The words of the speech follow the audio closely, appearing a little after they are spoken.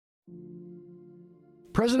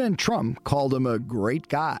President Trump called him a great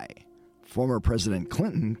guy. Former President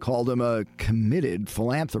Clinton called him a committed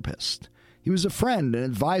philanthropist. He was a friend and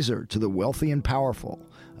advisor to the wealthy and powerful,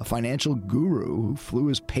 a financial guru who flew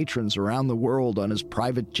his patrons around the world on his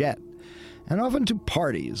private jet, and often to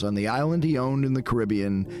parties on the island he owned in the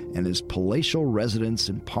Caribbean and his palatial residence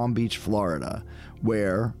in Palm Beach, Florida,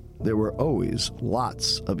 where there were always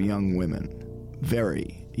lots of young women,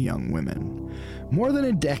 very young women. More than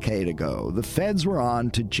a decade ago, the feds were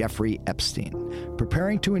on to Jeffrey Epstein,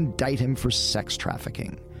 preparing to indict him for sex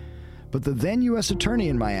trafficking. But the then U.S. Attorney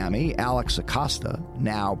in Miami, Alex Acosta,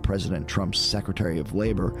 now President Trump's Secretary of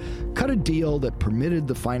Labor, cut a deal that permitted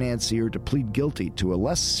the financier to plead guilty to a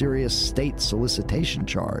less serious state solicitation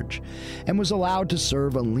charge and was allowed to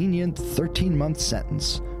serve a lenient 13-month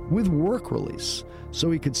sentence with work release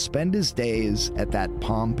so he could spend his days at that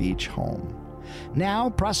Palm Beach home. Now,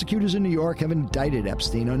 prosecutors in New York have indicted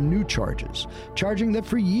Epstein on new charges, charging that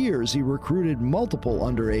for years he recruited multiple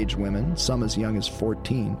underage women, some as young as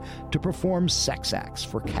 14, to perform sex acts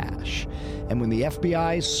for cash. And when the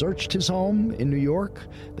FBI searched his home in New York,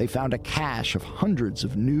 they found a cache of hundreds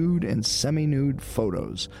of nude and semi-nude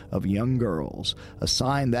photos of young girls, a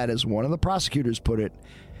sign that, as one of the prosecutors put it,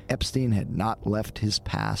 Epstein had not left his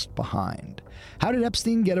past behind. How did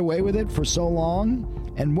Epstein get away with it for so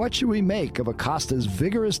long? And what should we make of Acosta's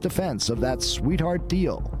vigorous defense of that sweetheart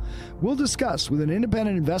deal? We'll discuss with an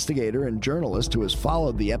independent investigator and journalist who has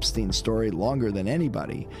followed the Epstein story longer than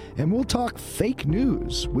anybody. And we'll talk fake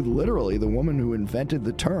news with literally the woman who invented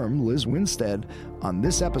the term, Liz Winstead, on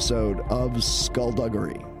this episode of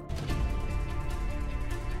Skullduggery.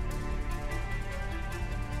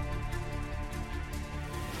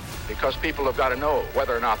 Because people have got to know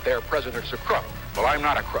whether or not their president's a crook. Well, I'm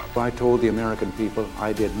not a crook. I told the American people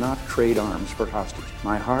I did not trade arms for hostage.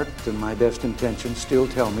 My heart and my best intentions still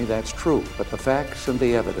tell me that's true, but the facts and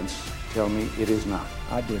the evidence tell me it is not.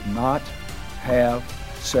 I did not have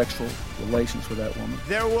sexual relations with that woman.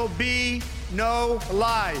 There will be no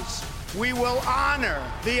lies. We will honor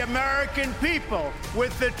the American people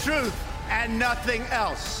with the truth and nothing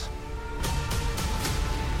else.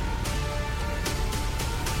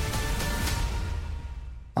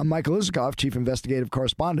 I'm Michael Isikoff, Chief Investigative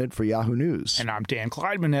Correspondent for Yahoo News. And I'm Dan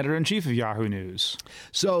Kleidman, Editor-in-Chief of Yahoo News.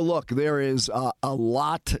 So, look, there is a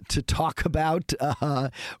lot to talk about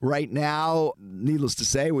right now. Needless to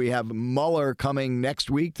say, we have Mueller coming next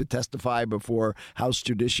week to testify before House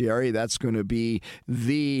Judiciary. That's going to be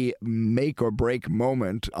the make-or-break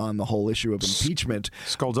moment on the whole issue of impeachment.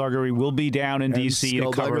 Skullduggery will be down in D.C.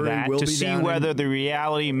 to cover that, to see whether the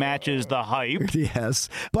reality matches the hype. Yes.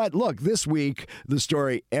 But, look, this week, the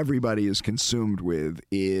story everybody is consumed with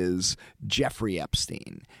is Jeffrey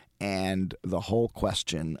Epstein and the whole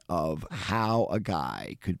question of how a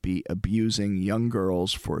guy could be abusing young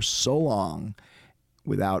girls for so long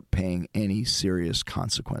without paying any serious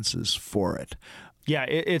consequences for it. Yeah,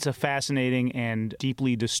 it's a fascinating and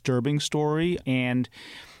deeply disturbing story. And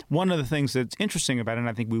one of the things that's interesting about it, and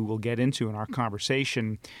I think we will get into in our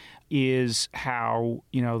conversation, is how,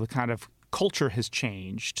 the kind of culture has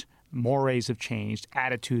changed. Mores have changed,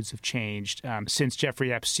 attitudes have changed since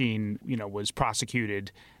Jeffrey Epstein, was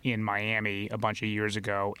prosecuted in Miami a bunch of years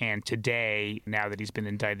ago, and today, now that he's been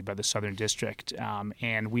indicted by the Southern District.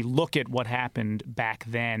 And we look at what happened back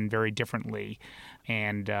then very differently,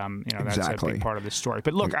 and that's exactly a big part of the story.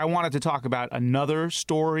 But look, I wanted to talk about another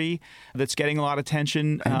story that's getting a lot of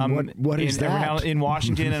attention what is that? In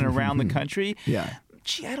Washington and around the country. Yeah.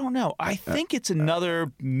 Gee, I don't know. I think it's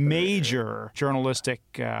another major journalistic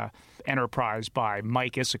enterprise by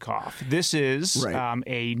Mike Isikoff. This is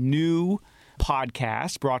a new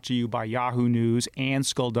podcast brought to you by Yahoo News and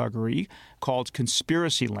Skullduggery called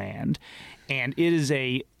Conspiracy Land. And it is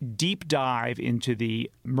a deep dive into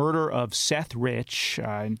the murder of Seth Rich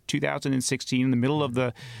in 2016, in the middle of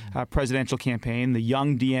the presidential campaign, the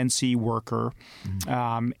young DNC worker.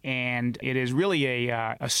 And it is really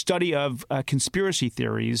a study of conspiracy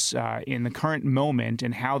theories in the current moment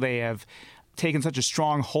and how they have taken such a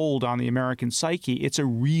strong hold on the American psyche. It's a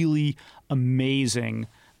really amazing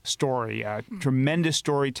story. Tremendous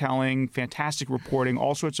storytelling, fantastic reporting,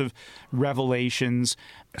 all sorts of revelations.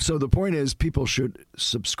 So the point is people should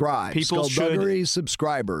subscribe. Skullduggery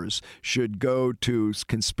subscribers should go to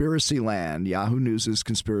Conspiracy Land, Yahoo News'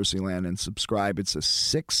 Conspiracy Land, and subscribe. It's a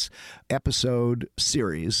 6-episode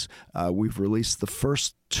series. We've released the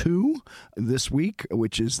first 2 this week,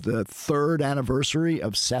 which is the 3rd anniversary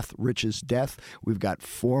of Seth Rich's death. We've got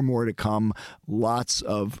 4 more to come. Lots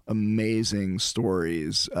of amazing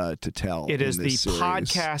stories to tell. It is the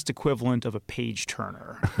podcast equivalent of a page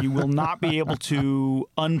turner. You will not be able to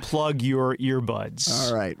unplug your earbuds.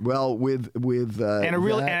 All right. Well, with and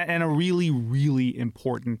a really, really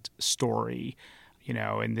important story. You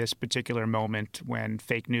know, in this particular moment when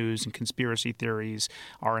fake news and conspiracy theories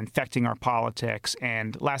are infecting our politics.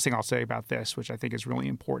 And last thing I'll say about this, which I think is really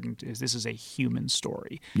important, is this is a human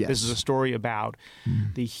story. Yes. This is a story about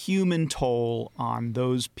the human toll on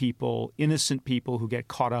those people, innocent people who get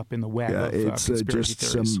caught up in the web of conspiracy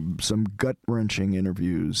theories. Some gut-wrenching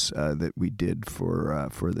interviews that we did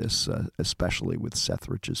for this, especially with Seth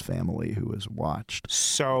Rich's family, who was watched.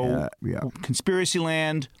 So, Conspiracy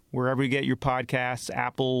Land, wherever you get your podcasts,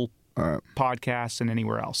 Apple Podcasts, and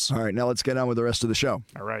anywhere else. All right, now let's get on with the rest of the show.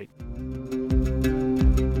 All right.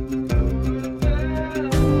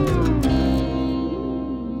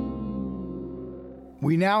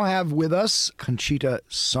 We now have with us Conchita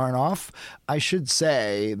Sarnoff. I should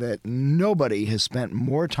say that nobody has spent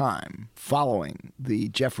more time following the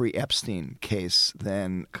Jeffrey Epstein case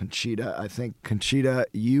than Conchita. I think, Conchita,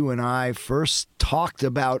 you and I first talked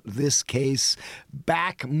about this case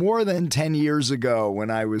back more than 10 years ago when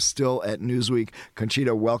I was still at Newsweek.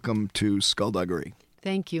 Conchita, welcome to Skullduggery.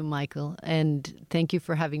 Thank you, Michael, and thank you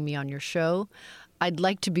for having me on your show. I'd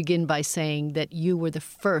like to begin by saying that you were the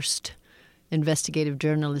first investigative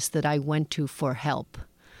journalist that I went to for help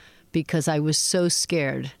because I was so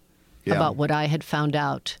scared about what I had found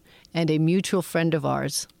out. And a mutual friend of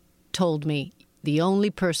ours told me, the only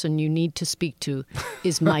person you need to speak to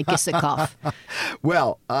is Mike Isikoff.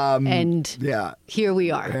 Well, here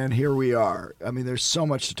we are. And here we are. I mean, there's so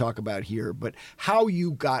much to talk about here, but how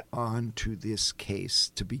you got onto this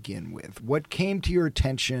case to begin with, what came to your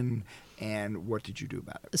attention and what did you do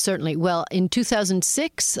about it? Certainly. Well, in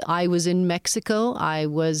 2006, I was in Mexico. I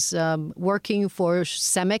was working for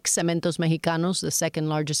Cemex, Cementos Mexicanos, the second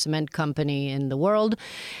largest cement company in the world.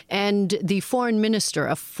 And the foreign minister,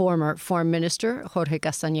 a former foreign minister, Jorge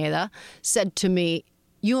Castañeda, said to me,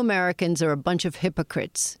 "You Americans are a bunch of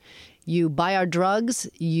hypocrites. You buy our drugs,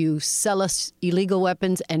 you sell us illegal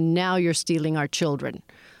weapons, and now you're stealing our children."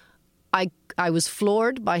 I was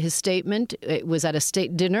floored by his statement. It was at a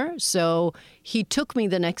state dinner, so he took me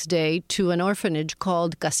the next day to an orphanage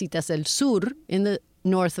called Casitas del Sur in the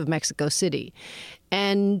north of Mexico City.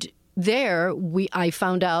 And there, I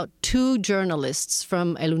found out 2 journalists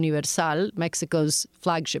from El Universal, Mexico's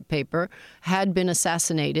flagship paper, had been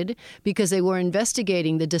assassinated because they were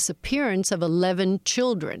investigating the disappearance of 11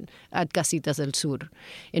 children at Casitas del Sur.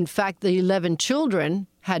 In fact, the 11 children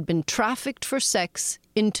had been trafficked for sex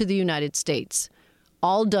into the United States,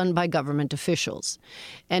 all done by government officials.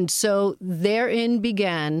 And so therein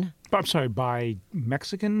began... I'm sorry, by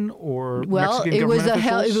Mexican or Mexican government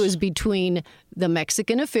officials? It was between the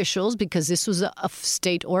Mexican officials, because this was a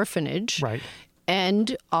state orphanage. Right.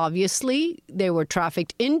 And obviously, they were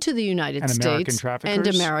trafficked into the United States. And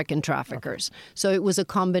American traffickers. Okay. So it was a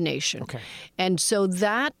combination. Okay. And so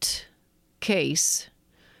that case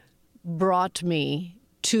brought me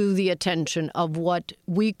to the attention of what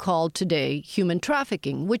we call today human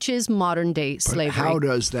trafficking, which is modern-day slavery. How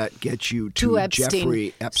does that get you to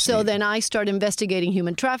Jeffrey Epstein? So then I start investigating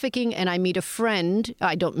human trafficking, and I meet a friend.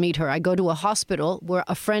 I don't meet her. I go to a hospital where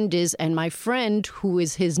a friend is, and my friend, who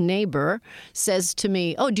is his neighbor, says to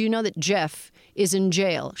me, "Oh, do you know that Jeff is in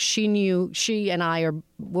jail?" She and I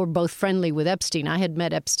were both friendly with Epstein. I had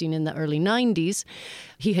met Epstein in the early 90s.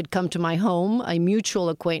 He had come to my home. A mutual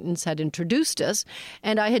acquaintance had introduced us,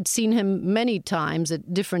 and I had seen him many times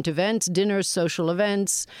at different events, dinners, social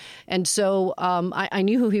events. And so I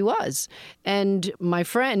knew who he was. And my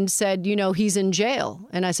friend said, "You know, he's in jail."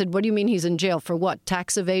 And I said, "What do you mean he's in jail? For what?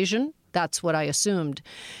 Tax evasion?" That's what I assumed.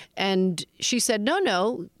 And she said,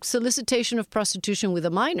 no, solicitation of prostitution with a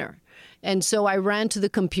minor. And so I ran to the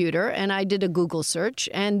computer and I did a Google search,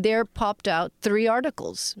 and there popped out 3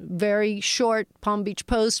 articles, very short, Palm Beach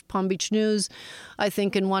Post, Palm Beach News, I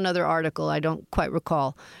think in one other article, I don't quite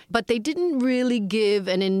recall. But they didn't really give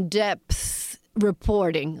an in-depth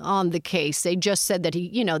reporting on the case. They just said that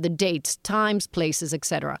the dates, times, places,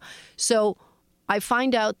 etc. So I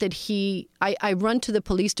find out that I run to the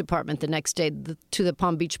police department the next day, to the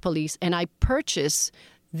Palm Beach police, and I purchase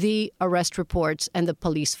the arrest reports and the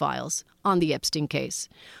police files on the Epstein case.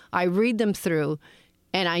 I read them through,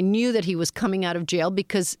 and I knew that he was coming out of jail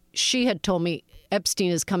because she had told me Epstein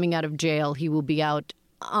is coming out of jail. He will be out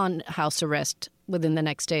on house arrest within the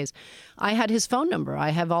next days. I had his phone number. I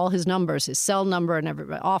have all his numbers, his cell number and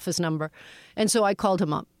every office number. And so I called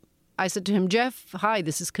him up. I said to him, Jeff, hi,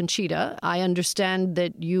 this is Conchita. I understand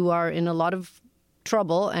that you are in a lot of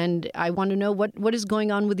trouble, and I want to know what is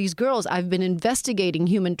going on with these girls. I've been investigating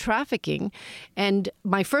human trafficking, and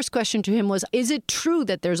my first question to him was, is it true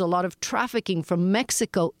that there's a lot of trafficking from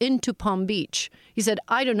Mexico into Palm Beach? He said,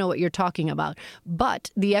 I don't know what you're talking about,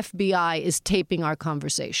 but the FBI is taping our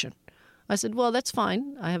conversation. I said, well, that's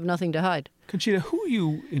fine. I have nothing to hide. Conchita, who are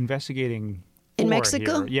you investigating in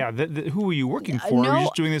Mexico? Here? Yeah, who were you working for? No, are you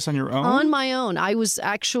just doing this on your own? On my own. I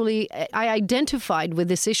identified with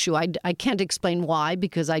this issue. I can't explain why,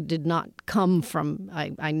 because I did not come from,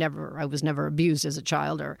 I was never abused as a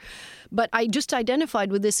child, but I just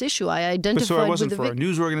identified with this issue. I identified so it wasn't for a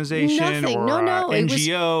news organization nothing. or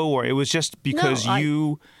NGO, or it was just because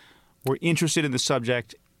you were interested in the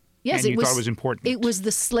subject. Yes, and you thought it was important. It was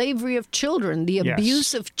the slavery of children, the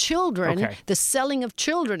abuse of children, the selling of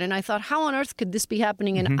children. And I thought, how on earth could this be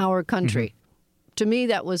happening in our country? Mm-hmm. To me,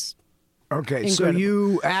 that was incredible. So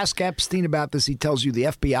you ask Epstein about this. He tells you the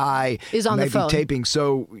FBI is on the phone. Be taping.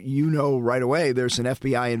 So you know right away there's an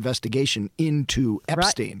FBI investigation into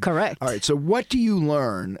Epstein. Right, correct. All right. So what do you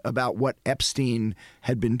learn about what Epstein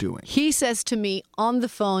had been doing? He says to me on the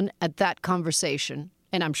phone at that conversation,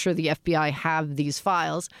 and I'm sure the FBI have these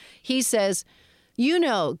files, he says, you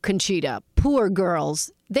know, Conchita, poor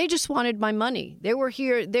girls, they just wanted my money. They were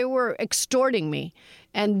here, they were extorting me.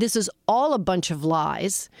 And this is all a bunch of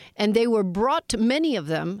lies. And they were many of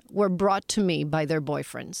them were brought to me by their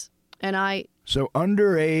boyfriends. So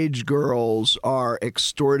underage girls are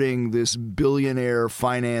extorting this billionaire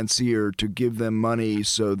financier to give them money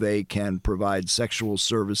so they can provide sexual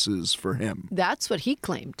services for him. That's what he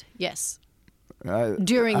claimed, yes.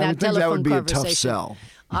 During that telephone conversation. That would be a tough sell.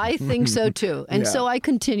 I think so, too. And so I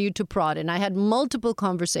continued to prod, and I had multiple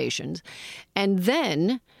conversations. And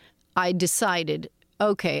then I decided,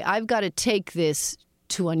 okay, I've got to take this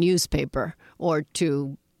to a newspaper or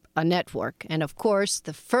to a network. And, of course,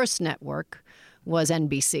 the first network was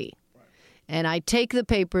NBC. And I take the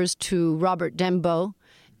papers to Robert Dembo,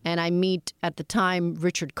 and I meet, at the time,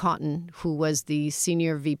 Richard Cotton, who was the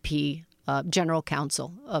senior VP, general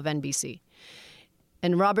counsel of NBC.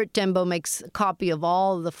 And Robert Dembo makes a copy of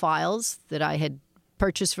all the files that I had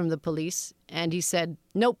purchased from the police. And he said,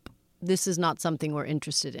 nope, this is not something we're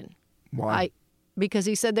interested in. Why? Because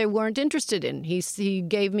he said they weren't interested in. He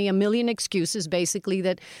gave me a million excuses, basically,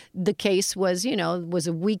 that the case was, was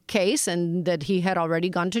a weak case and that he had already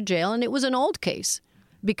gone to jail. And it was an old case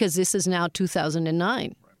because this is now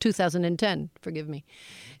 2010, forgive me.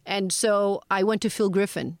 And so I went to Phil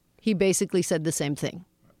Griffin. He basically said the same thing.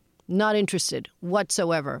 Not interested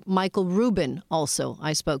whatsoever. Michael Rubin also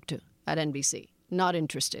I spoke to at NBC. Not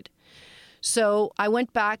interested. So I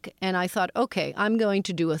went back and I thought, okay, I'm going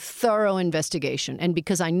to do a thorough investigation. And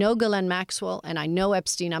because I know Ghislaine Maxwell and I know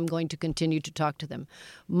Epstein, I'm going to continue to talk to them.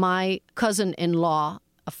 My cousin-in-law,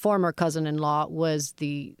 a former cousin-in-law, was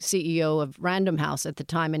the CEO of Random House at the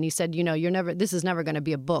time. And he said, this is never going to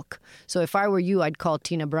be a book. So if I were you, I'd call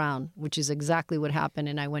Tina Brown, which is exactly what happened.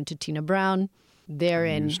 And I went to Tina Brown.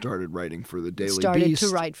 You started writing for the Daily Beast. Started to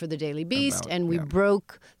write for the Daily Beast, and we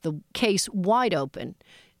broke the case wide open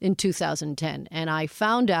in 2010. And I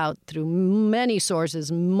found out through many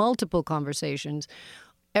sources, multiple conversations,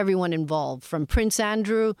 everyone involved, from Prince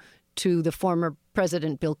Andrew to the former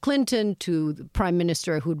President Bill Clinton to the Prime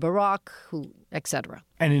Minister Ehud Barak, etc.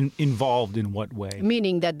 And involved in what way?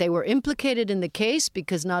 Meaning that they were implicated in the case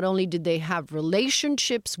because not only did they have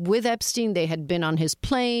relationships with Epstein, they had been on his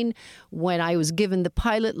plane. When I was given the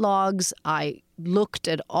pilot logs, I looked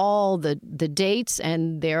at all the dates,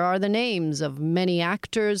 and there are the names of many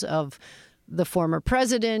actors, of the former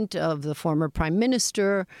president, of the former prime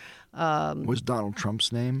minister. Was Donald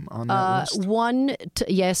Trump's name on that list?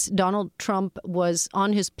 Yes, Donald Trump was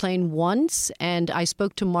on his plane once, and I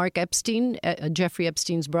spoke to Mark Epstein, Jeffrey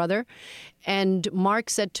Epstein's brother, and Mark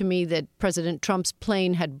said to me that President Trump's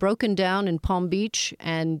plane had broken down in Palm Beach,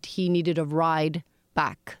 and he needed a ride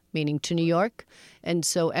back, meaning to New York, and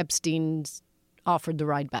so Epstein offered the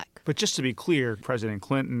ride back. But just to be clear, President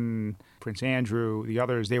Clinton, Prince Andrew, the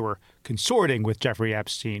others, they were consorting with Jeffrey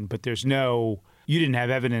Epstein, but you didn't have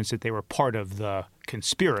evidence that they were part of the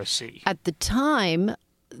conspiracy. At the time,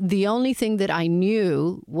 the only thing that I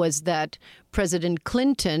knew was that President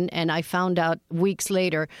Clinton, and I found out weeks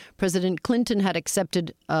later, President Clinton had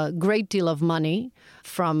accepted a great deal of money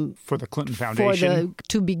for the Clinton Foundation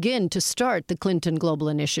to start the Clinton Global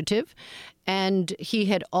Initiative. And he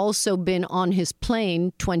had also been on his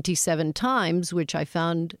plane 27 times, which I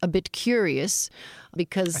found a bit curious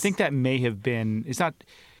because... I think that may have been... It's not...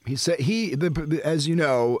 He said as you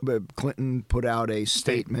know, Clinton put out a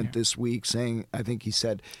statement this week saying, I think he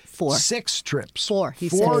said 6 trips. 4. He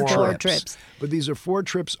said 4 trips. But these are 4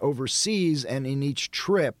 trips overseas, and in each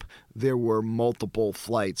trip there were multiple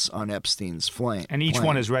flights on Epstein's plane. And each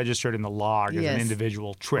one is registered in the log as an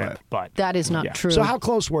individual trip. Right. But that is not true. So how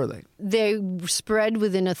close were they? They spread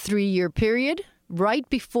within a 3-year period, right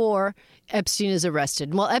before Epstein is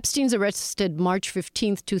arrested. Well, Epstein's arrested March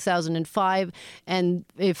 15th, 2005. And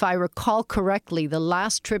if I recall correctly, the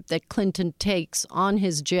last trip that Clinton takes on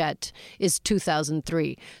his jet is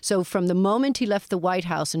 2003. So from the moment he left the White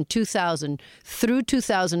House in 2000 through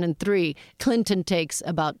 2003, Clinton takes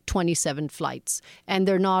about 27 flights. And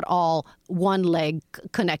they're not all one leg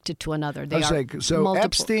connected to another. They are multiple.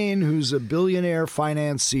 Epstein, who's a billionaire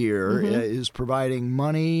financier, is providing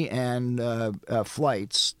money and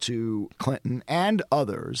flights to Clinton and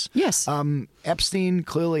others. Yes. Epstein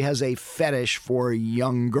clearly has a fetish for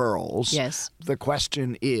young girls. Yes. The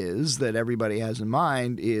question is that everybody has in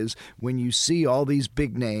mind is when you see all these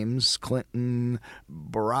big names, Clinton,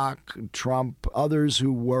 Barack, Trump, others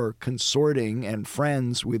who were consorting and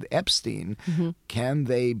friends with Epstein, can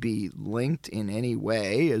they be linked in any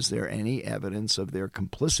way? Is there any evidence of their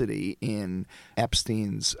complicity in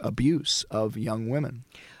Epstein's abuse of young women?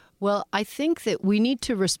 Well, I think that we need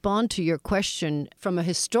to respond to your question from a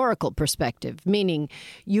historical perspective, meaning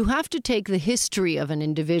you have to take the history of an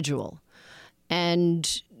individual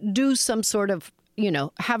and do some sort of,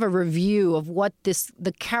 have a review of what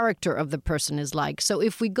the character of the person is like. So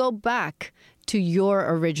if we go back to your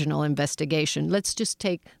original investigation, let's just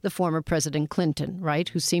take the former President Clinton, right,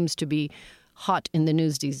 who seems to be hot in the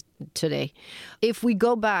news today. If we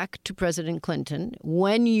go back to President Clinton,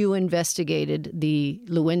 when you investigated the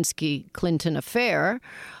Lewinsky-Clinton affair,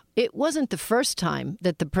 it wasn't the first time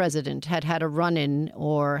that the president had a run-in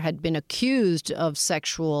or had been accused of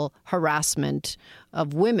sexual harassment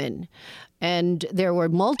of women. And there were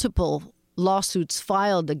multiple lawsuits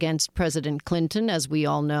filed against President Clinton, as we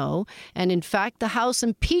all know. And in fact, the House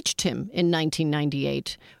impeached him in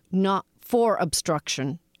 1998, not for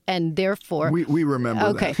obstruction. And therefore, we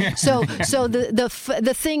remember that. Okay, so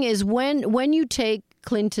the thing is, when you take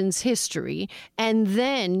Clinton's history and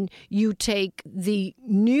then you take the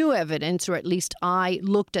new evidence, or at least I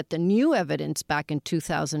looked at the new evidence back in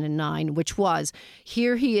 2009, which was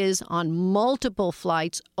here he is on multiple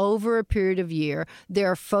flights over a period of year.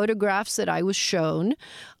 There are photographs that I was shown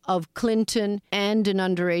of Clinton and an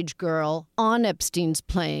underage girl on Epstein's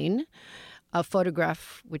plane. A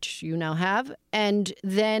photograph which you now have, and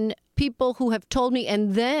then people who have told me,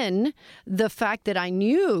 and then the fact that I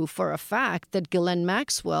knew for a fact that Ghislaine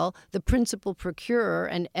Maxwell, the principal procurer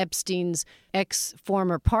and Epstein's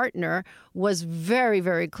ex-former partner, was very,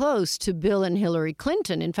 very close to Bill and Hillary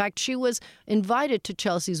Clinton. In fact, she was invited to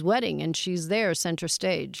Chelsea's wedding, and she's there center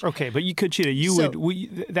stage. Okay, but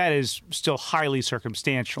that is still highly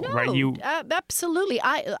circumstantial, right? Absolutely.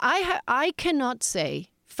 I cannot say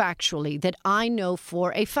factually that I know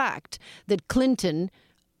for a fact that Clinton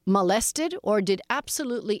molested or did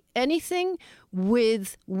absolutely anything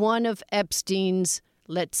with one of Epstein's,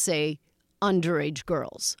 let's say, underage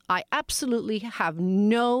girls. I absolutely have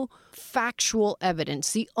no factual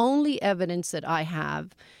evidence. The only evidence that I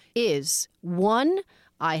have is, one,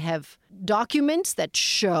 I have documents that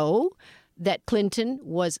show that Clinton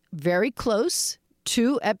was very close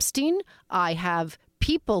to Epstein. I have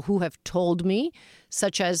people who have told me,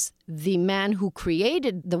 such as the man who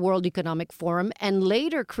created the World Economic Forum and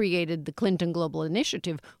later created the Clinton Global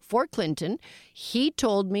Initiative for Clinton. He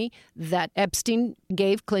told me that Epstein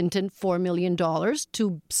gave Clinton $4 million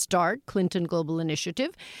to start Clinton Global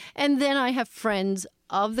Initiative. And then I have friends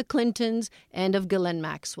of the Clintons and of Ghislaine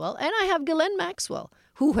Maxwell. And I have Ghislaine Maxwell,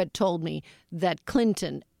 who had told me that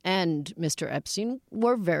Clinton and Mr. Epstein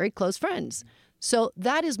were very close friends. So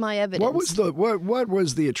that is my evidence. What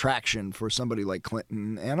was the attraction for somebody like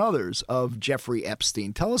Clinton and others of Jeffrey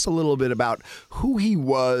Epstein? Tell us a little bit about who he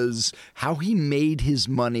was, how he made his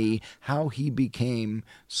money, how he became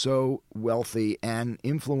so wealthy and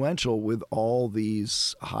influential with all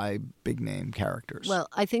these high big name characters. Well,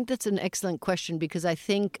 I think that's an excellent question because I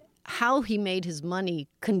think how he made his money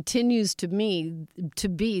continues to me to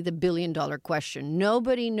be the billion-dollar question.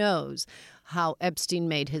 Nobody knows how Epstein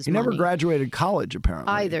made his money. He never graduated college,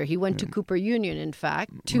 apparently. Either. He went to Cooper Union, in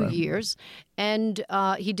fact, 2 years. And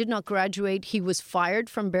he did not graduate. He was fired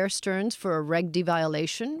from Bear Stearns for a Reg D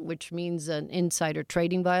violation, which means an insider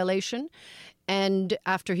trading violation. And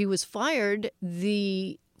after he was fired,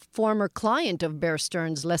 the former client of Bear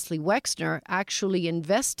Stearns, Leslie Wexner, actually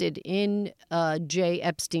invested in J.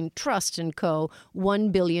 Epstein Trust & Co.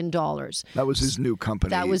 $1 billion. That was his new company.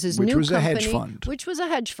 That was his new company. Which was a hedge fund. Which was a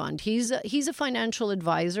hedge fund. He's a financial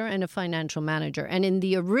advisor and a financial manager. And in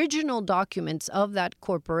the original documents of that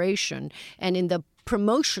corporation and in the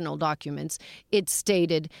promotional documents, it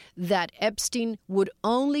stated that Epstein would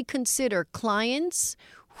only consider clients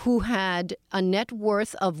who had a net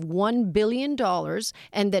worth of $1 billion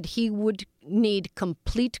and that he would need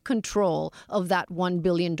complete control of that $1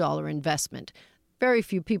 billion investment. Very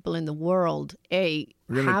few people in the world, we're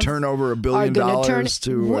going to turn over $1 billion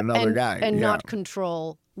to another guy. And not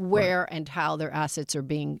control where and how their assets are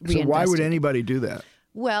being reinvested. So why would anybody do that?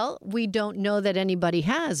 Well, we don't know that anybody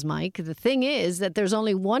has, Mike. The thing is that there's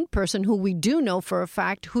only one person who we do know for a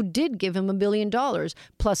fact who did give him $1 billion,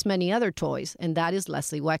 plus many other toys, and that is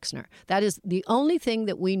Leslie Wexner. That is the only thing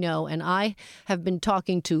that we know, and I have been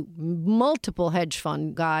talking to multiple hedge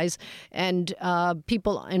fund guys and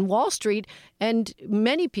people in Wall Street, and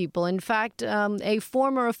many people. In fact, a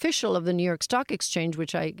former official of the New York Stock Exchange,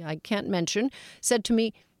 which I can't mention, said to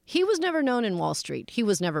me, he was never known in Wall Street. He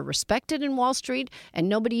was never respected in Wall Street, and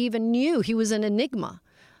nobody even knew. He was an enigma.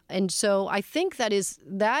 And so I think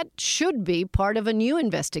that should be part of a new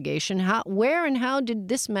investigation. Where and how did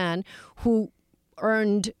this man who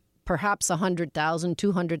earned perhaps $100,000,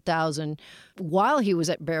 $200,000 while he was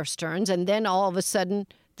at Bear Stearns, and then all of a sudden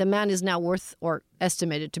the man is now worth, or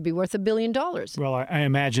estimated to be worth, $1 billion. Well, I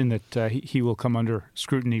imagine that he will come under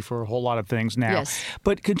scrutiny for a whole lot of things now. Yes.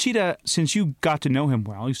 But Conchita, since you got to know him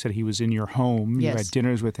well, you said he was in your home, you had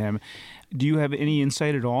dinners with him. Do you have any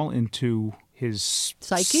insight at all into his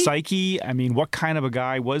psyche? I mean, what kind of a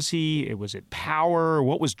guy was he? Was it power?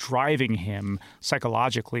 What was driving him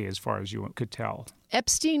psychologically, as far as you could tell?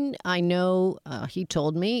 Epstein, I know, he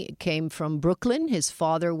told me, came from Brooklyn. His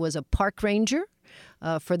father was a park ranger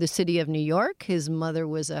for the city of New York. His mother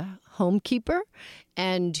was a homekeeper,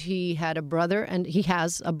 and he has a brother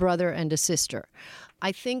and a sister.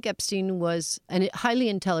 I think Epstein was a highly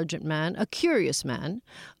intelligent man, a curious man.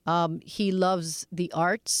 He loves the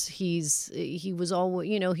arts. He was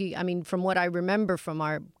always, from what I remember from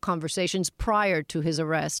our conversations prior to his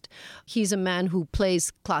arrest, he's a man who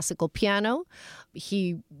plays classical piano.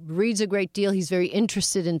 He reads a great deal. He's very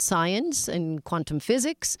interested in science and quantum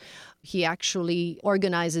physics. He actually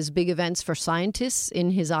organizes big events for scientists in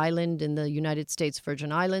his island in the United States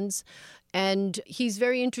Virgin Islands. And he's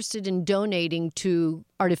very interested in donating to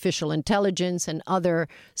artificial intelligence and other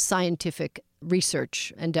scientific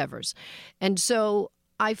research endeavors. And so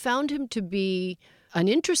I found him to be an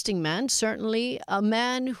interesting man, certainly a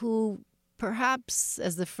man who perhaps,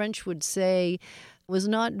 as the French would say, was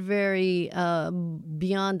not very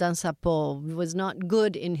bien dans sa peau, was not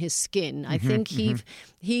good in his skin. I think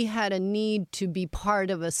he had a need to be part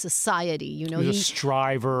of a society. He was a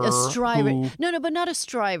striver. A striver. No, but not a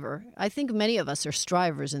striver. I think many of us are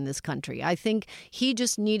strivers in this country. I think he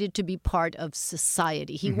just needed to be part of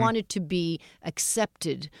society. He wanted to be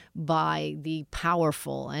accepted by the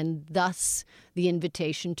powerful, and thus the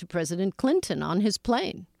invitation to President Clinton on his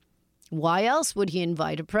plane. Why else would he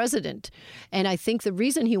invite a president? And I think the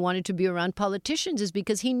reason he wanted to be around politicians is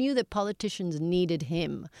because he knew that politicians needed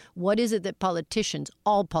him. What is it that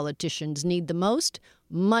all politicians need the most?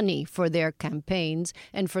 Money for their campaigns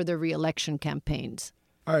and for their re-election campaigns.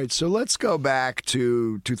 All right, so let's go back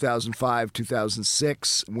to 2005,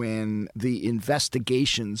 2006, when the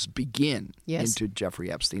investigations begin into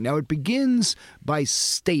Jeffrey Epstein. Now, it begins by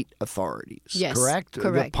state authorities, correct?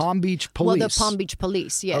 Correct. The Palm Beach Police. Well, the Palm Beach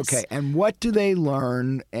Police, yes. Okay, and what do they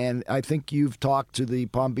learn? And I think you've talked to the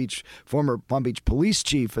former Palm Beach Police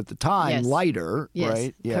Chief at the time, Leiter,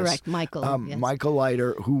 right? Yes, correct, Michael. Michael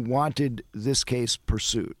Leiter, who wanted this case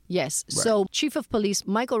pursued. Yes, so Chief of Police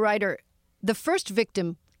Michael Leiter, the first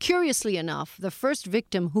victim, curiously enough, the first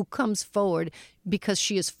victim who comes forward because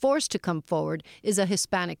she is forced to come forward is a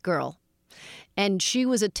Hispanic girl. And she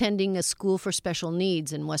was attending a school for special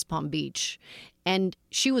needs in West Palm Beach. And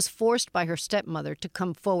she was forced by her stepmother to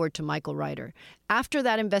come forward to Michael Leiter. After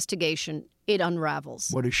that investigation, it unravels.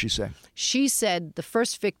 What does she say? She said the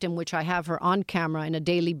first victim, which I have her on camera in a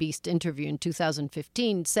Daily Beast interview in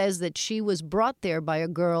 2015, says that she was brought there by a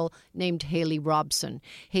girl named Haley Robson.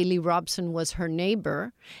 Haley Robson was her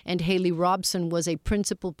neighbor, and Haley Robson was a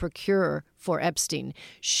principal procurer for Epstein.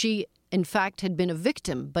 She in fact, had been a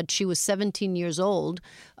victim, but she was 17 years old,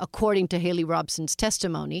 according to Haley Robson's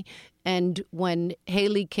testimony. And when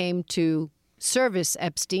Haley came to service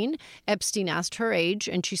Epstein asked her age,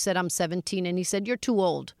 and she said, I'm 17. And he said, you're too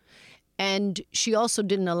old. And she also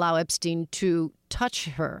didn't allow Epstein to touch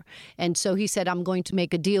her. And so he said, I'm going to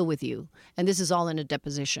make a deal with you. And this is all in a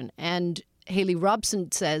deposition. And Haley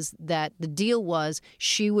Robson says that the deal was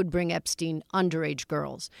she would bring Epstein underage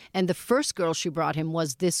girls. And the first girl she brought him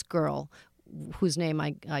was this girl, whose name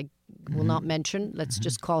I will not mention. Let's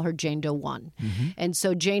just call her Jane Doe 1. And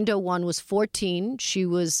so Jane Doe 1 was 14. She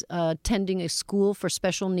was attending a school for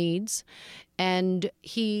special needs. And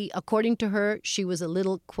according to her, she was a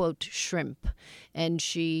little, quote, shrimp. And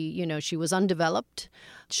she was undeveloped.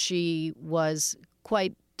 She was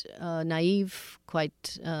quite naive,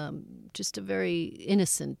 quite just a very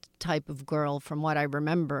innocent type of girl from what I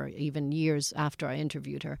remember, even years after I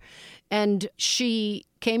interviewed her. And she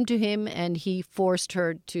came to him and he forced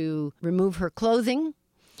her to remove her clothing.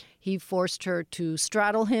 He forced her to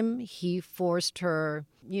straddle him. He forced her,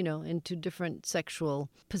 into different sexual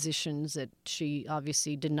positions that she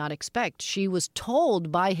obviously did not expect. She was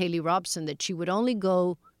told by Haley Robson that she would only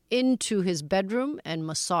go into his bedroom and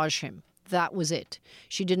massage him. That was it.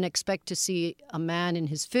 She didn't expect to see a man in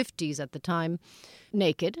his 50s at the time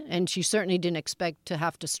naked, and she certainly didn't expect to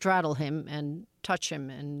have to straddle him and touch him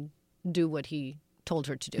and do what he told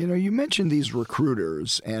her to do. You mentioned these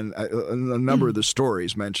recruiters, and a number of the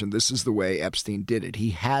stories mentioned this is the way Epstein did it.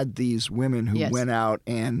 He had these women who went out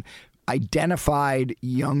and identified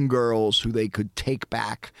young girls who they could take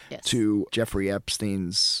back to Jeffrey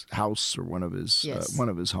Epstein's house or one of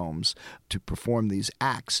his homes to perform these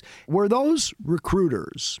acts. Were those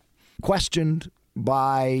recruiters questioned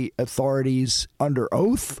by authorities under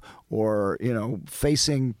oath or,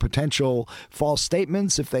 facing potential false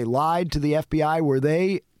statements if they lied to the FBI? Were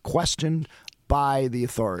they questioned by the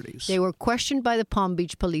authorities? They were questioned by the Palm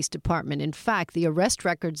Beach Police Department. In fact, the arrest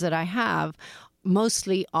records that I have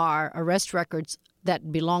mostly are arrest records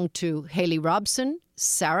that belong to Haley Robson,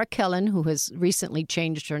 Sarah Kellen, who has recently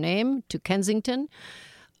changed her name to Kensington.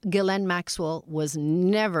 Ghislaine Maxwell was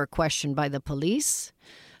never questioned by the police.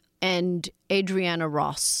 And Adriana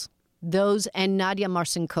Ross, and Nadia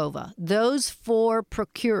Marcinkova, those 4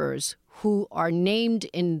 procurers who are named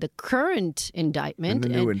in the current indictment.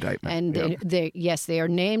 In the new indictment. And they are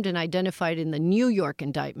named and identified in the New York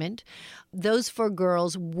indictment. Those 4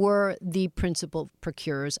 girls were the principal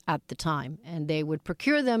procurers at the time, and they would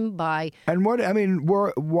procure them by... And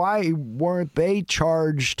why weren't they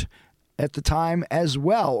charged at the time as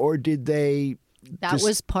well, or did they... That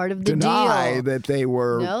was part of the deny deal. that they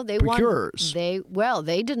were procurers? They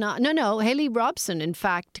did not. No. Haley Robson, in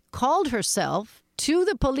fact, called herself to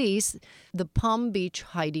the police the Palm Beach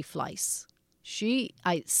Heidi Fleiss. She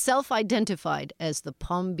self-identified as the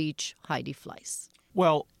Palm Beach Heidi Fleiss.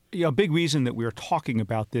 Well, a big reason that we're talking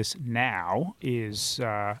about this now is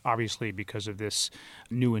obviously because of this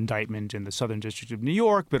new indictment in the Southern District of New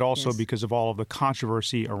York, but also because of all of the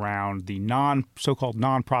controversy around the so-called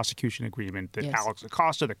non-prosecution agreement that Alex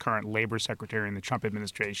Acosta, the current labor secretary in the Trump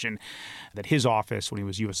administration, that his office, when he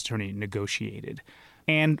was U.S. attorney, negotiated.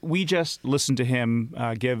 And we just listened to him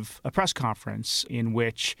give a press conference in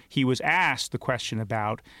which he was asked the question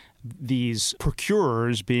about these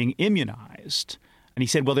procurers being immunized. And he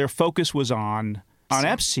said, well, their focus was on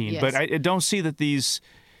Epstein. But I don't see that these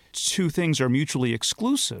two things are mutually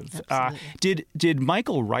exclusive. Did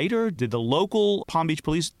Michael Reiter, did the local Palm Beach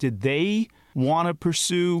police, did they want to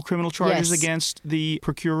pursue criminal charges against the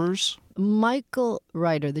procurers? Michael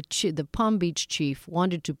Reiter, the Palm Beach chief,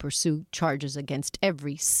 wanted to pursue charges against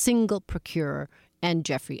every single procurer and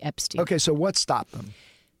Jeffrey Epstein. Okay, so what stopped them?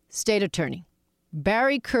 State attorney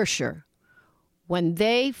Barry Kersher. After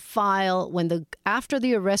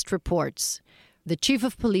the arrest reports, the chief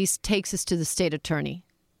of police takes us to the state attorney.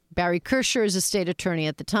 Barry Kersher is a state attorney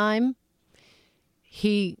at the time.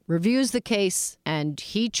 He reviews the case and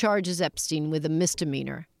he charges Epstein with a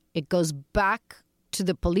misdemeanor. It goes back to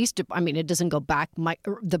the police department. It doesn't go back.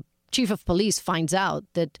 The chief of police finds out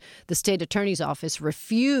that the state attorney's office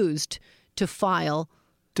refused to file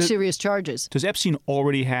serious charges. Does Epstein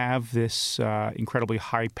already have this incredibly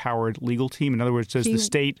high-powered legal team? In other words, does the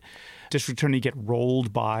state district attorney get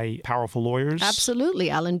rolled by powerful lawyers? Absolutely.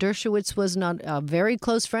 Alan Dershowitz was not a very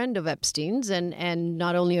close friend of Epstein's, and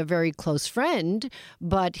not only a very close friend,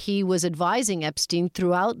 but he was advising Epstein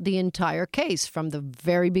throughout the entire case from the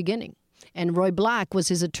very beginning. And Roy Black was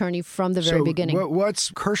his attorney from the very beginning.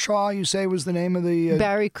 What's Kershaw, you say, was the name of the...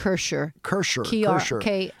 Barry Kershaw. Kershaw.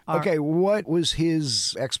 K-R-K-R. Okay, what was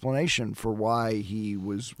his explanation for why he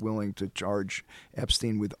was willing to charge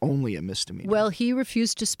Epstein with only a misdemeanor? Well, he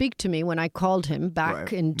refused to speak to me when I called him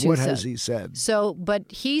back in 2000. What has he said? But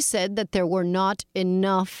he said that there was not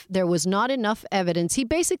enough evidence. He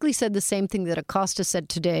basically said the same thing that Acosta said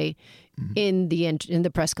today in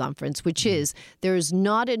the press conference, which is there's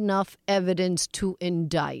not enough evidence to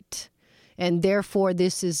indict. And therefore,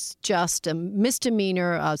 this is just a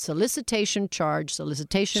misdemeanor, a solicitation charge,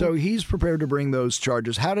 So he's prepared to bring those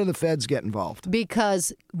charges. How do the feds get involved?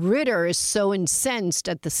 Because Ritter is so incensed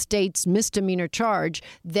at the state's misdemeanor charge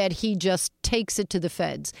that he just takes it to the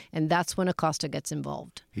feds. And that's when Acosta gets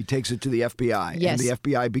involved. He takes it to the FBI. Yes. And the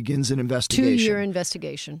FBI begins an investigation. 2-year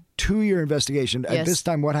investigation. 2-year investigation. Yes. At this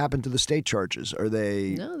time, what happened to the state charges? Are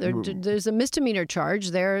they... No, there's a misdemeanor charge.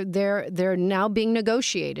 They're now being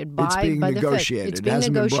negotiated by the feds. Negotiated. It's being it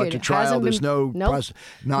hasn't negotiated. been brought to trial. There's no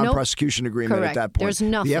non-prosecution agreement Correct. at that point. There's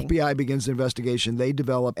nothing. The FBI begins the investigation. They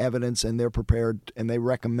develop evidence, and they're prepared, and they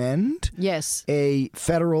recommend a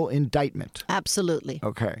federal indictment. Absolutely.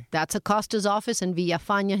 Okay. That's Acosta's office, and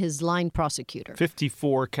Villafaña, his line prosecutor.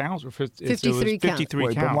 54 counts? Or 53 counts. 53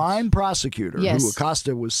 Wait, counts. the line prosecutor, who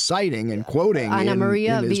Acosta was citing and quoting Ana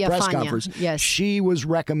Maria in his press Villafaña. conference, Yes. she was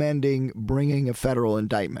recommending bringing a federal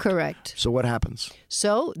indictment. Correct. So what happens?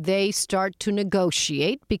 So they start to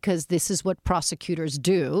negotiate, because this is what prosecutors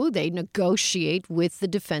do. They negotiate with the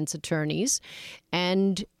defense attorneys,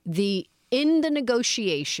 and in the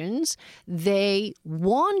negotiations, they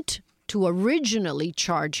want to originally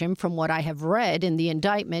charge him, from what I have read in the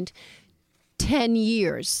indictment, 10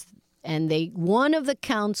 years. And one of the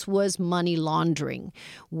counts was money laundering.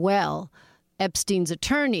 Well, Epstein's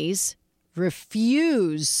attorneys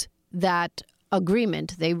refuse that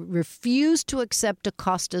agreement. They refuse to accept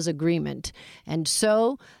Acosta's agreement. And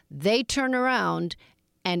so they turn around,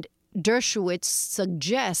 and Dershowitz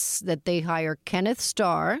suggests that they hire Kenneth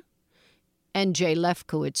Starr and Jay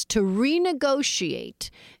Lefkowitz to renegotiate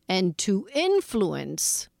and to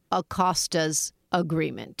influence Acosta's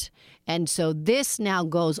agreement. And so this now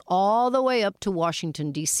goes all the way up to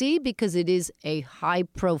Washington, D.C., because it is a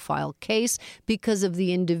high-profile case because of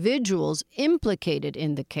the individuals implicated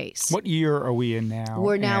in the case. What year are we in now?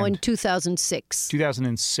 We're now in 2006.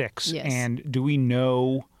 2006. Yes. And do we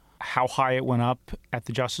know how high it went up at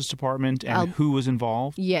the Justice Department and who was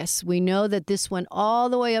involved? Yes, we know that this went all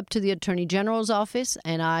the way up to the Attorney General's office,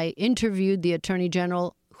 and I interviewed the Attorney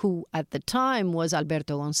General, who at the time was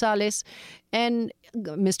Alberto Gonzalez, and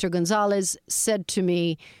Mr. Gonzalez said to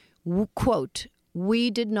me, quote, "We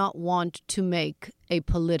did not want to make a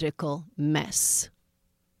political mess."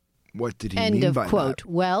 What did he End mean of by quote. that?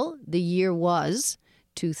 Well, the year was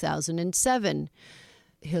 2007.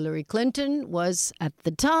 Hillary Clinton was, at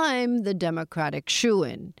the time, the Democratic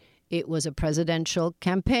shoo-in. It was a presidential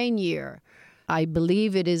campaign year. I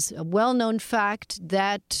believe it is a well-known fact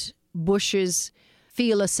that Bush's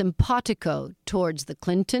feel a simpatico towards the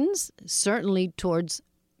Clintons, certainly towards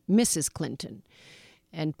Mrs. Clinton.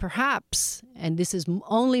 And perhaps, and this is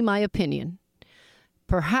only my opinion,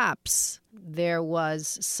 perhaps there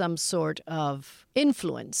was some sort of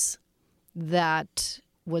influence that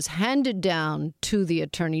was handed down to the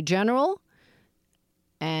Attorney General,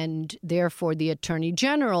 and therefore the Attorney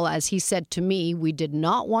General, as he said to me, we did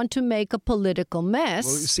not want to make a political mess.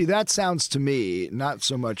 Well, you see, that sounds to me not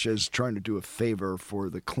so much as trying to do a favor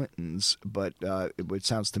for the Clintons, but it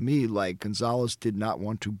sounds to me like Gonzalez did not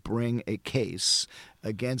want to bring a case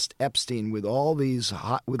against Epstein with all these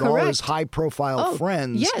all his high-profile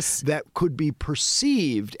friends that could be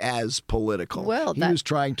perceived as political. Well, he was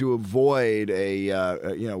trying to avoid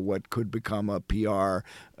what could become a PR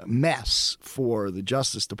mess for the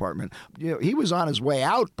Justice Department. He was on his way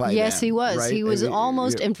out by then. Yes, he was. Right? He was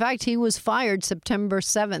almost. In fact, he was fired September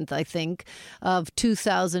 7th, I think, of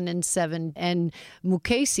 2007, and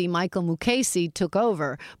Michael Mukasey took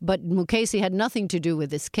over. But Mukasey had nothing to do with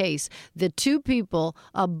this case. The two people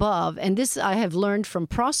above, and this I have learned from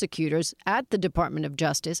prosecutors at the Department of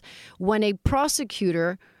Justice, when a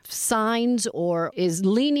prosecutor signs or is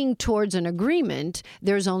leaning towards an agreement,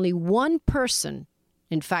 there's only one person,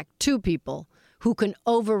 in fact, two people, who can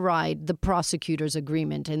override the prosecutor's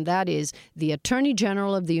agreement, and that is the Attorney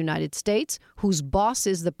General of the United States, whose boss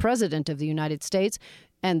is the President of the United States,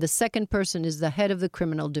 and the second person is the head of the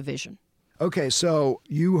criminal division. Okay, so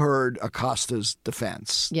you heard Acosta's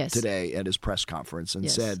defense Yes. today at his press conference and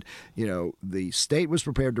Yes. said, the state was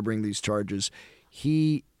prepared to bring these charges.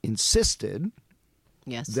 He insisted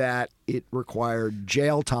Yes. that it required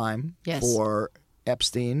jail time Yes. for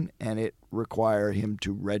Epstein, and it required him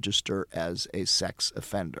to register as a sex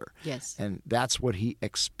offender. Yes. And that's what he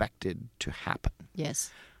expected to happen.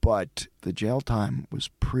 Yes. But the jail time was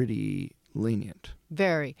pretty lenient.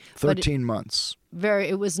 Very. 13 months.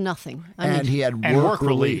 It was nothing. He had work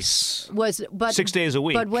release. But 6 days a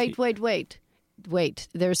week. But wait.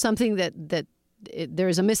 There's something that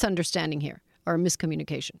there's a misunderstanding here, or a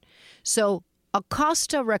miscommunication. So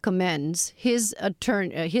Acosta recommends, his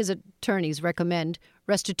attorneys recommend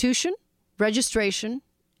restitution, registration,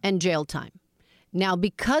 and jail time. Now,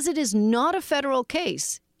 because it is not a federal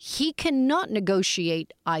case, he cannot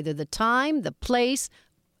negotiate either the time, the place,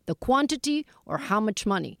 the quantity, or how much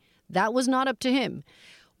money. That was not up to him.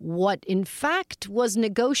 What, in fact, was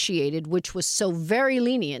negotiated, which was so very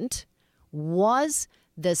lenient, was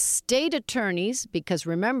the state attorneys, because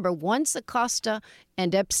remember, once Acosta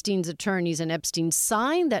and Epstein's attorneys and Epstein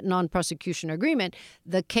signed that non-prosecution agreement,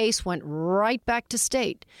 the case went right back to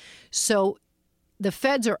state. So the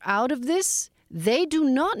feds are out of this. They do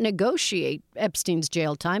not negotiate Epstein's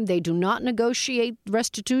jail time. They do not negotiate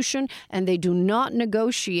restitution, and they do not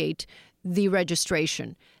negotiate the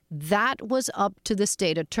registration. That was up to the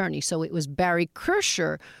state attorney. So it was Barry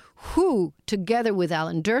Kersher who, together with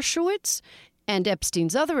Alan Dershowitz and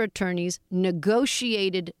Epstein's other attorneys,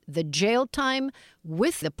 negotiated the jail time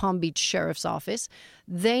with the Palm Beach Sheriff's Office.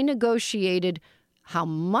 They negotiated how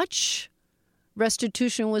much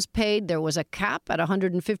restitution was paid. There was a cap at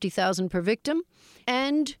 $150,000 per victim,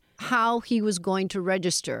 and how he was going to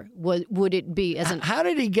register. Would it be as an? How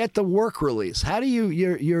did he get the work release? How do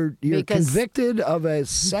you're convicted of a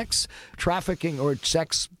sex trafficking or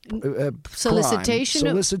sex solicitation?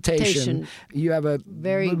 Crime. Solicitation. You have a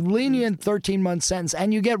very lenient 13-month sentence,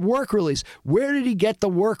 and you get work release. Where did he get the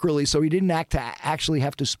work release so he didn't actually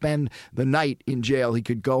have to spend the night in jail? He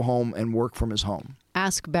could go home and work from his home.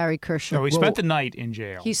 Ask Barry Kersher. No, he spent the night in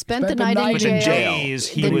jail. He spent the night in jail. The days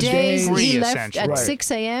he was free, he left essentially. at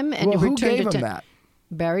 6 a.m. and who returned gave at 10. him that?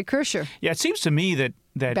 Barry Kersher. Yeah, it seems to me that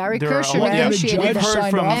Barry there are Kersher a lot negotiated we've heard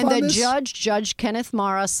from, and the Judge Kenneth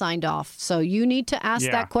Mara signed off. So you need to ask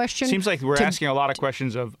that question. Seems like we're asking a lot of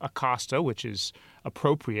questions of Acosta, which is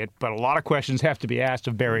appropriate, but a lot of questions have to be asked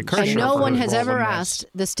of Barry Kersher. And no one has ever asked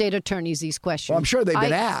the state attorneys these questions. Well, I'm sure they've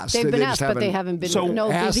been asked. They've been asked, but they haven't been.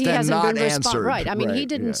 So asked he and hasn't not been answered. Right. I mean, he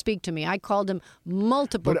didn't speak to me. I called him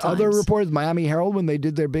multiple times. But other reporters, Miami Herald, when they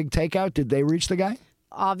did their big takeout, did they reach the guy?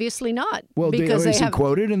 Obviously not. Well, because is he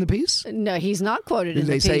quoted in the piece? No, he's not quoted in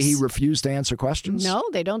the piece. Did they say he refused to answer questions? No,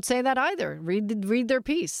 they don't say that either. Read their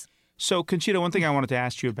piece. So, Conchita, one thing I wanted to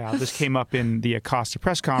ask you about, this came up in the Acosta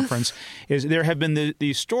press conference, is there have been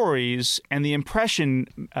these stories and the impression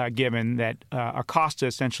given that Acosta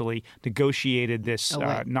essentially negotiated this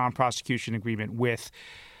non-prosecution agreement with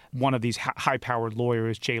one of these high-powered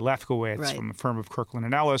lawyers, Jay Lefkowitz, from the firm of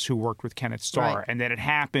Kirkland & Ellis, who worked with Kenneth Starr. And that it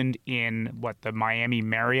happened in, the Miami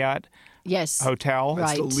Marriott hotel?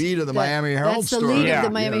 That's the lead of the Miami Herald story. That's the lead of the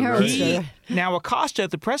Miami Herald story. Now, Acosta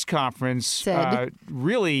at the press conference said,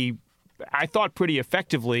 really, I thought pretty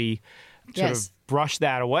effectively sort of brushed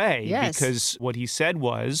that away because what he said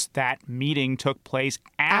was that meeting took place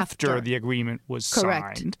after the agreement was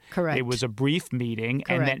signed. Correct. It was a brief meeting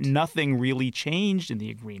and that nothing really changed in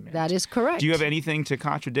the agreement. That is correct. Do you have anything to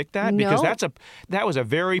contradict that? No. Because that was a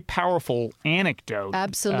very powerful anecdote.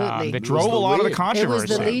 Absolutely. That drove a lot of the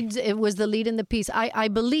controversy. It was the lead in the piece. I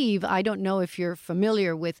believe, I don't know if you're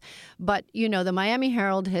familiar with, but the Miami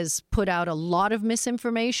Herald has put out a lot of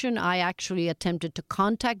misinformation. I actually attempted to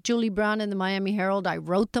contact Julie Brown in the Miami Herald. I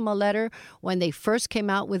wrote them a letter when they first came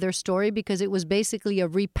out with their story because it was basically a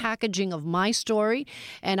repackaging of my story,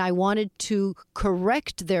 and I wanted to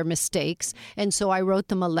correct their mistakes. And so I wrote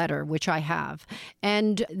them a letter, which I have.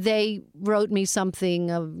 And they wrote me something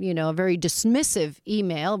of, a very dismissive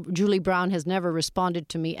email. Julie Brown has never responded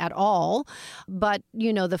to me at all. But,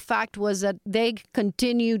 the fact was that they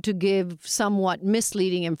continued to give somewhat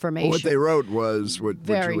misleading information. Well, what they wrote was what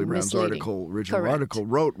Julie Brown's misleading. original article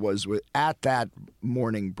wrote was at that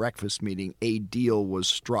morning breakfast meeting, a deal was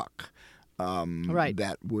struck.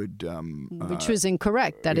 That would... which was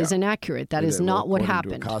incorrect. That is inaccurate. That is not what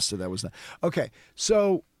happened. To Acosta, that was not. Okay,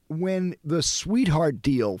 so when the sweetheart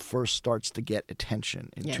deal first starts to get attention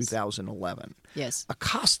in 2011,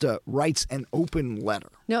 Acosta writes an open letter.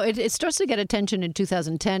 No, it starts to get attention in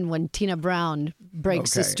 2010 when Tina Brown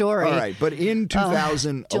breaks the story. All right, but in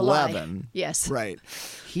 2011,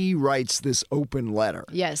 he writes this open letter.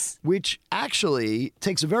 Yes. Which actually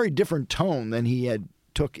takes a very different tone than he had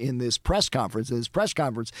took in this press conference. In this press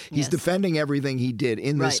conference, he's Yes. defending everything he did.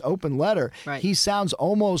 In this Right. open letter, Right. he sounds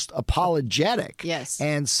almost apologetic. Yes.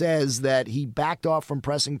 And says that he backed off from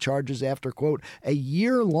pressing charges after, quote, a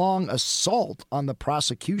year-long assault on the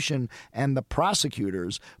prosecution and the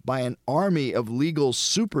prosecutors by an army of legal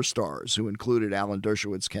superstars who included Alan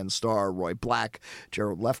Dershowitz, Ken Starr, Roy Black,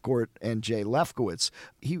 Gerald Lefcourt, and Jay Lefkowitz.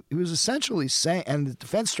 He was essentially saying, and the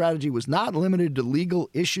defense strategy was not limited to legal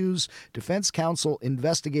issues. Defense counsel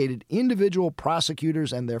investigated individual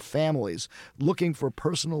prosecutors and their families, looking for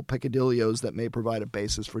personal peccadillos that may provide a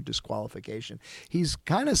basis for disqualification. He's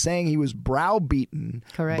kind of saying he was browbeaten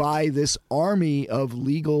Correct. by this army of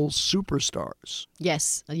legal superstars.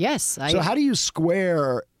 Yes. So how do you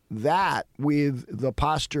square that with the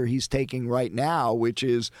posture he's taking right now, which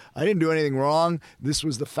is, I didn't do anything wrong. This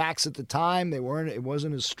was the facts at the time. It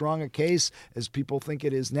wasn't as strong a case as people think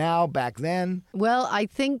it is now back then. Well, I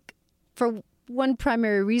think for one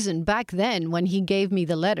primary reason, back then when he gave me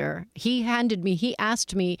the letter, he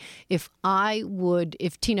asked me if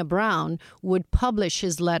Tina Brown would publish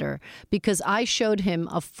his letter, because I showed him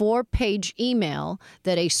a 4-page email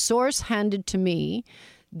that a source handed to me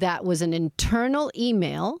that was an internal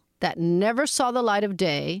email that never saw the light of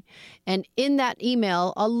day. And in that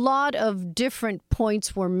email, a lot of different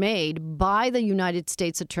points were made by the United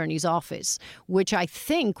States Attorney's Office, which I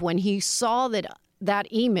think when he saw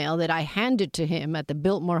that email that I handed to him at the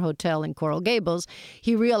Biltmore Hotel in Coral Gables,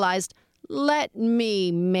 he realized, let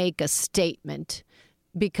me make a statement.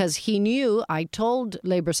 Because he knew, I told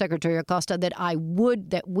Labor Secretary Acosta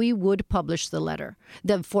that we would publish the letter,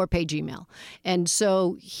 the 4-page email. And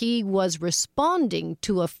so he was responding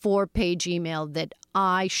to a 4-page email that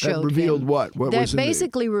I showed him. That revealed what? What that was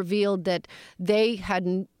basically revealed that they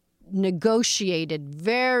had negotiated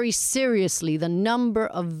very seriously the number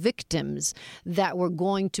of victims that were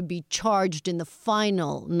going to be charged in the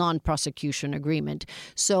final non-prosecution agreement.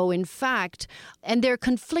 So in fact, and they're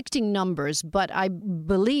conflicting numbers, but I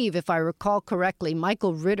believe, if I recall correctly,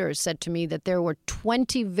 Michael Ritter said to me that there were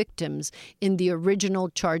 20 victims in the original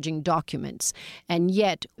charging documents. And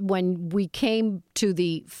yet, when we came to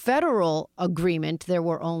the federal agreement, there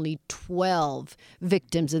were only 12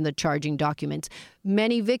 victims in the charging documents.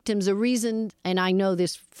 Many victims, a reason, and I know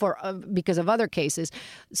this because of other cases,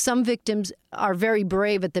 some victims are very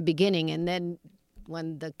brave at the beginning, and then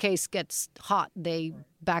when the case gets hot, they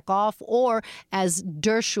back off. Or, as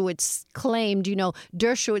Dershowitz claimed,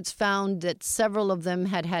 Dershowitz found that several of them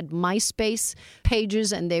had MySpace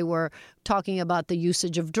pages, and they were talking about the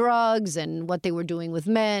usage of drugs and what they were doing with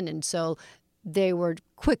men, and so they were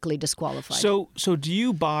quickly disqualified. So do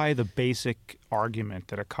you buy the basic argument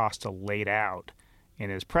that Acosta laid out in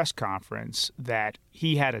his press conference that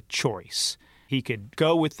he had a choice? He could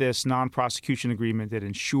go with this non-prosecution agreement that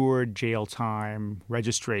ensured jail time,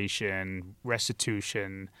 registration,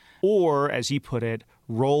 restitution, or, as he put it,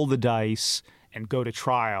 roll the dice and go to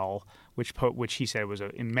trial, which he said was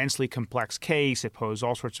an immensely complex case. It posed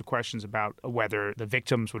all sorts of questions about whether the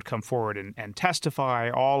victims would come forward and testify,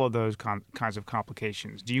 all of those kinds of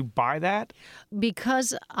complications. Do you buy that?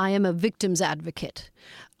 Because I am a victim's advocate,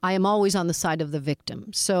 I am always on the side of the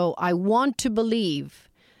victim. So I want to believe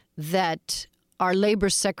that our labor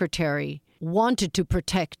secretary wanted to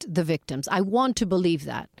protect the victims. I want to believe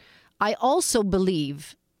that. I also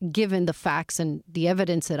believe, given the facts and the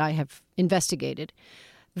evidence that I have investigated,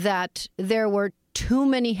 that there were too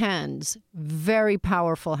many hands, very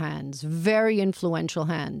powerful hands, very influential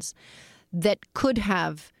hands, that could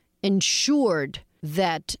have ensured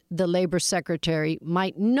that the labor secretary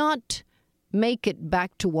might not make it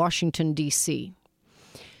back to Washington, D.C.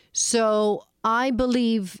 So I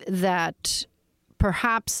believe that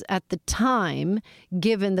perhaps at the time,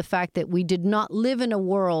 given the fact that we did not live in a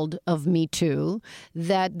world of Me Too,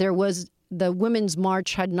 that the Women's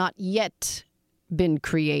March had not yet been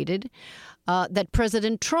created, that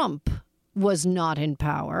President Trump was not in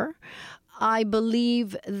power, I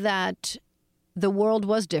believe that the world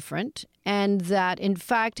was different, and that, in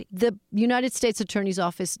fact, the United States Attorney's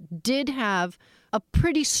Office did have a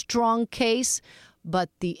pretty strong case, but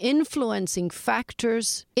the influencing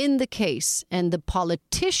factors in the case and the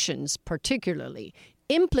politicians particularly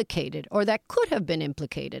implicated, or that could have been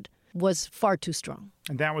implicated, was far too strong.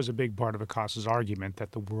 And that was a big part of Acosta's argument,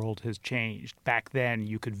 that the world has changed. Back then,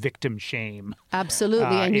 you could victim shame.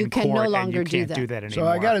 Absolutely, and you can no longer do that. You can't do that anymore. So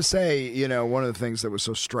I got to say, one of the things that was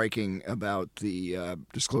so striking about the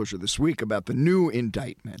disclosure this week about the new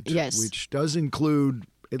indictment, yes, which does include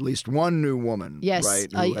at least one new woman, yes, right?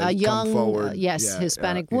 a young, forward.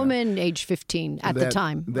 Hispanic woman, age 15 at the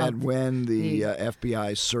time. That when the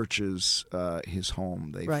FBI searches his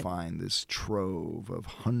home, they Right. find this trove of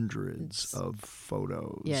hundreds of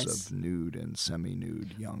photos of nude and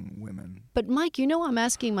semi-nude young women. But Mike, I'm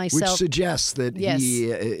asking myself, which suggests that he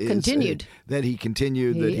is, continued. That he's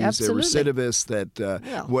absolutely. a recidivist.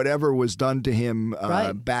 That whatever was done to him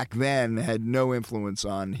back then had no influence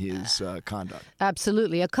on his conduct.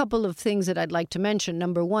 Absolutely. A couple of things that I'd like to mention.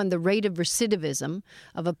 Number one, the rate of recidivism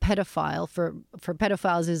of a pedophile for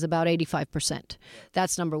pedophiles is about 85%.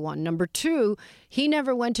 That's number one. Number two, he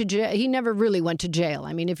never went to jail. He never really went to jail.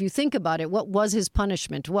 I mean, if you think about it, what was his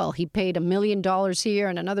punishment? Well, he paid $1 million here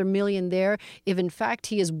and another $1 million there. If in fact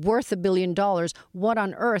he is worth $1 billion, what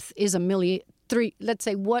on earth is let's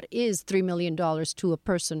say, what is $3 million to a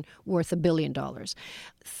person worth $1 billion?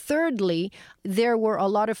 Thirdly, there were a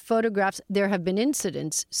lot of photographs. There have been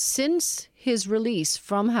incidents since his release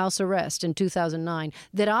from house arrest in 2009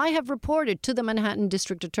 that I have reported to the Manhattan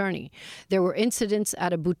District Attorney. There were incidents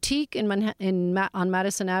at a boutique on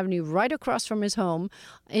Madison Avenue right across from his home,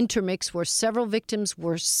 Intermix, where several victims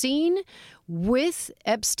were seen with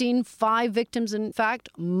Epstein, 5 victims, in fact,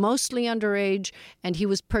 mostly underage, and he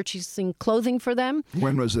was purchasing clothing for them.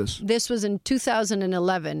 When was this? This was in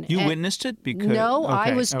 2011. You witnessed it? No,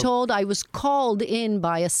 okay. I was told, I was called in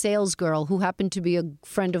by a sales girl who happened to be a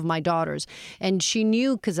friend of my daughter's, and she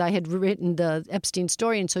knew because I had written the Epstein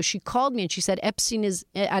story, and so she called me and she said, Epstein is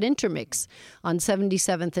at Intermix on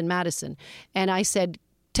 77th and Madison. And I said,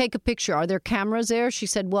 take a picture. Are there cameras there? She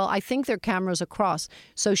said, well, I think there are cameras across.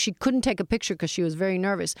 So she couldn't take a picture because she was very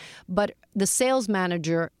nervous. But the sales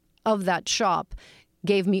manager of that shop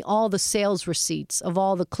gave me all the sales receipts of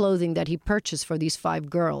all the clothing that he purchased for these 5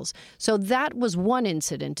 girls. So that was one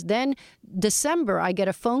incident. Then December, I get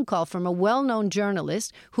a phone call from a well-known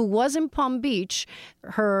journalist who was in Palm Beach.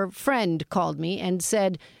 Her friend called me and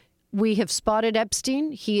said, we have spotted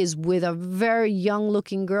Epstein. He is with a very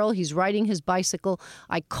young-looking girl. He's riding his bicycle.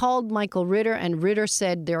 I called Michael Ritter, and Ritter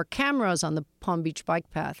said there are cameras on the Palm Beach bike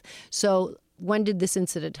path. So when did this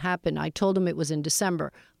incident happen? I told him it was in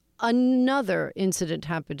December. Another incident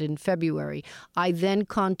happened in February. I then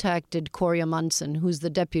contacted Corey Munson, who's the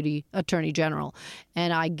Deputy Attorney General,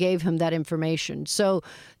 and I gave him that information. So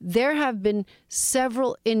there have been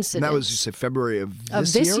several incidents. And that was, you said, February of this year?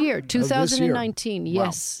 Of this year, 2019.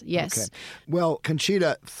 Yes, wow. yes. Okay. Well,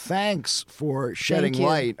 Conchita, thanks for shedding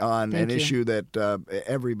light on an issue that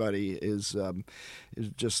everybody is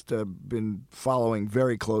just been following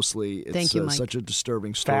very closely. It's Thank you, Mike. Such a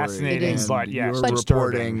disturbing story. Fascinating, but yes, your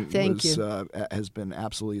reporting Thank you. Has been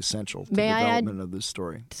absolutely essential to the development of this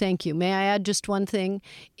story. Thank you. May I add just one thing?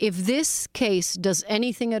 If this case does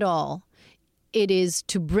anything at all, it is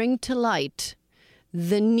to bring to light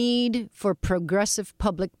the need for progressive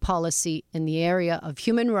public policy in the area of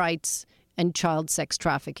human rights and child sex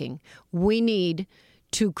trafficking. We need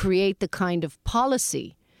to create the kind of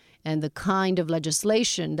policy and the kind of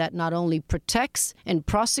legislation that not only protects and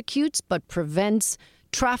prosecutes, but prevents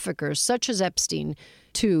traffickers such as Epstein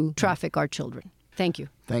to traffic our children. Thank you.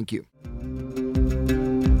 Thank you.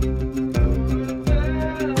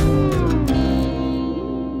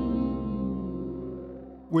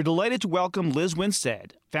 We're delighted to welcome Liz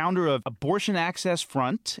Winstead, founder of Abortion Access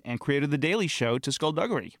Front and creator of The Daily Show, to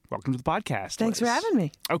Skullduggery. Welcome to the podcast, Thanks Liz. for having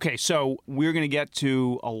me. Okay, so we're going to get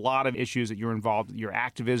to a lot of issues that you're involved with, your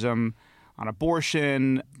activism on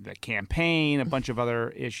abortion, the campaign, a bunch of other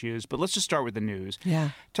issues. But let's just start with the news.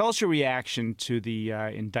 Yeah. Tell us your reaction to the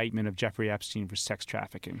indictment of Jeffrey Epstein for sex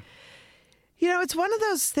trafficking. You know, it's one of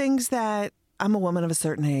those things that I'm a woman of a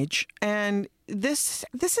certain age, and this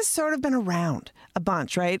has sort of been around a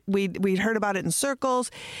bunch, right? We'd heard about it in circles.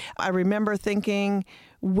 I remember thinking,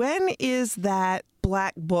 when is that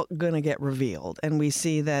black book going to get revealed? And we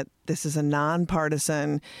see that this is a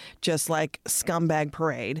nonpartisan, just like scumbag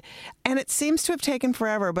parade. And it seems to have taken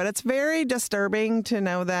forever, but it's very disturbing to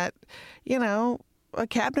know that, you know, a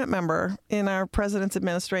cabinet member in our president's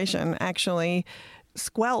administration actually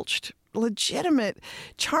squelched legitimate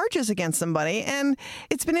charges against somebody. And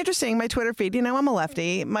it's been interesting. My Twitter feed, you know, I'm a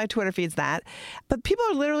lefty. My Twitter feed's that. But people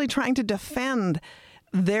are literally trying to defend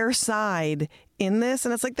their side in this.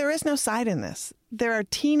 And it's like, there is no side in this. There are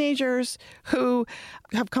teenagers who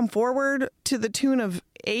have come forward to the tune of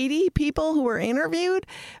 80 people who were interviewed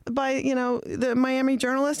by, you know, the Miami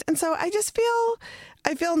journalist. And so I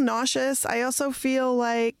feel nauseous. I also feel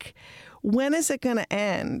like, when is it going to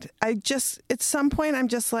end? At some point, I'm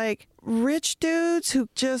just like, rich dudes who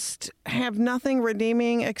just have nothing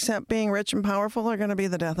redeeming except being rich and powerful are going to be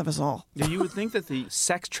the death of us all. You would think that the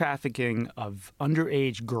sex trafficking of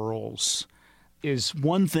underage girls is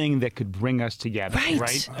one thing that could bring us together,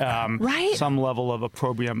 right? Right. Some level of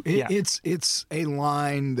opprobrium. It's a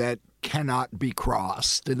line that cannot be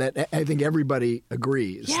crossed, and that I think everybody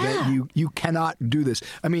agrees that you cannot do this.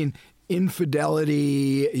 I mean,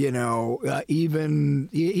 infidelity, even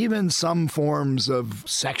some forms of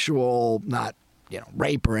sexual, not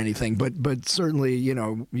rape or anything, but certainly,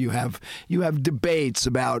 you have debates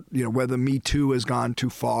about, whether Me Too has gone too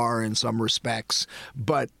far in some respects.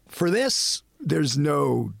 But for this, there's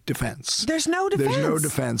no defense. There's no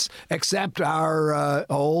defense except our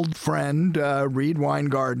old friend, Reed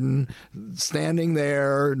Weingarten, standing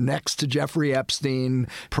there next to Jeffrey Epstein,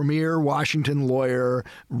 premier Washington lawyer,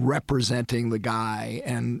 representing the guy.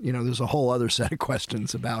 And, there's a whole other set of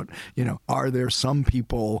questions about, are there some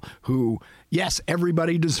people who, yes,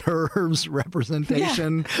 everybody deserves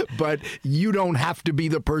representation, but you don't have to be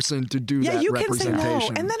the person to do that you representation. Can say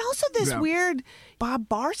no. And then also this weird Bob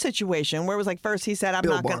Barr situation where it was like, first he said,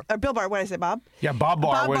 Bill Barr, what did I say, Bob? Yeah, Bob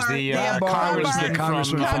Barr was the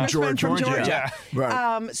congressman from Georgia. Yeah.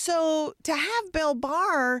 Right. So to have Bill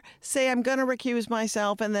Barr say, I'm going to recuse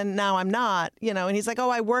myself, and then now I'm not, and he's like, oh,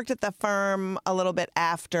 I worked at the firm a little bit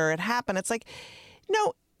after it happened. It's like,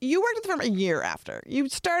 no, you worked at the firm a year after. You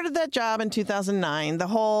started that job in 2009.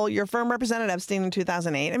 Your firm represented Epstein in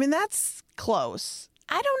 2008. I mean, that's close.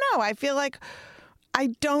 I don't know. I feel like I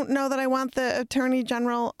don't know that I want the Attorney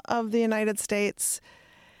General of the United States,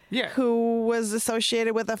 who was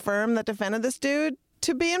associated with a firm that defended this dude,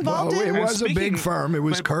 to be involved in. It was a big firm. It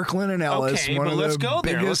was Kirkland and Ellis, one of the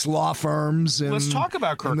biggest law firms in the country. Let's talk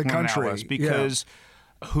about Kirkland and Ellis, because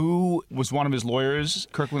who was one of his lawyers,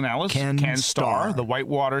 Kirkland and Ellis? Ken Starr, the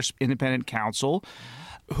Whitewater Independent Counsel,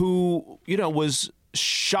 who, was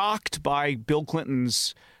shocked by Bill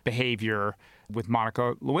Clinton's behavior with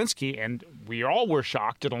Monica Lewinsky, and we all were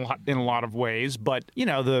shocked in a lot of ways. But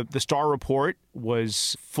the Starr report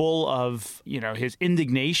was full of his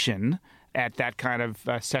indignation at that kind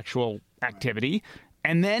of sexual activity,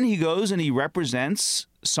 and then he goes and he represents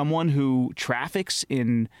someone who traffics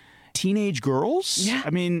in teenage girls. Yeah. I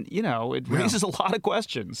mean, it raises a lot of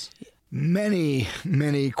questions. Many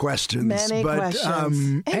questions.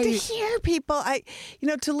 And to hear people,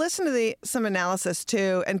 to listen to some analysis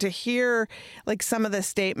too, and to hear like some of the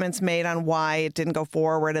statements made on why it didn't go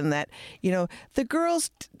forward, and that the girls,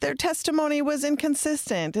 their testimony was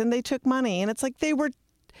inconsistent, and they took money, and it's like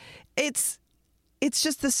it's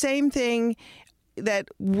just the same thing that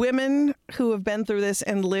women who have been through this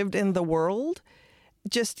and lived in the world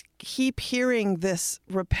just keep hearing this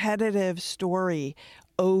repetitive story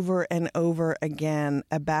over and over again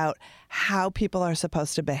about how people are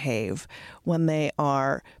supposed to behave when they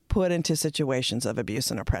are put into situations of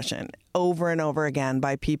abuse and oppression over and over again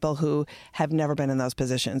by people who have never been in those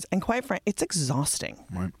positions. And quite frankly, it's exhausting.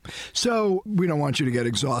 Right. So we don't want you to get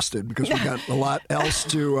exhausted because we've got a lot else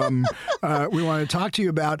to we want to talk to you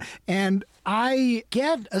about. And I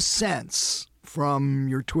get a sense from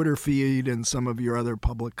your Twitter feed and some of your other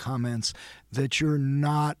public comments that you're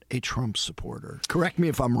not a Trump supporter. Correct me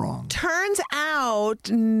if I'm wrong. Turns out,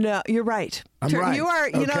 no, you're right. I'm right. You are,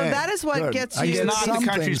 that is what gets you. He's not the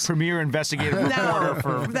country's premier investigative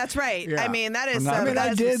reporter. That's right. Yeah. I mean, that is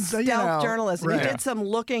stealth journalism. Right. You did some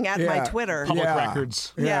looking at my Twitter. Public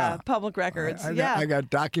records. Yeah, public records. I got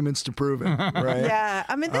documents to prove it. Right? Yeah.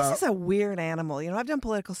 I mean, this is a weird animal. I've done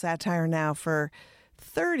political satire now for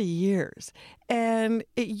 30 years. And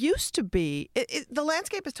it used to be, the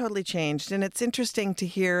landscape has totally changed. And it's interesting to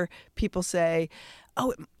hear people say,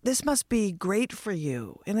 oh, this must be great for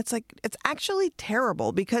you. And it's like, it's actually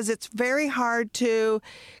terrible because it's very hard to,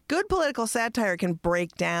 good political satire can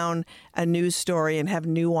break down a news story and have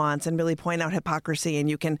nuance and really point out hypocrisy. And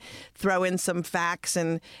you can throw in some facts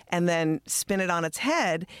and then spin it on its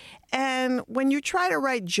head. And when you try to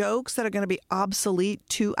write jokes that are going to be obsolete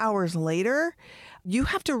 2 hours later, you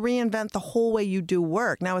have to reinvent the whole way you do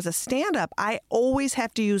work. Now, as a stand-up, I always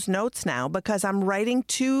have to use notes now because I'm writing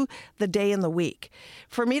to the day in the week.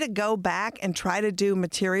 For me to go back and try to do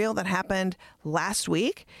material that happened last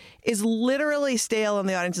week is literally stale, and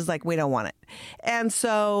the audience is like, we don't want it. And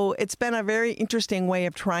so it's been a very interesting way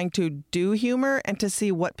of trying to do humor and to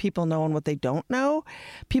see what people know and what they don't know.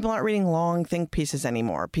 People aren't reading long think pieces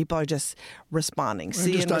anymore. People are just responding,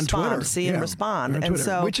 see and respond, see and respond. And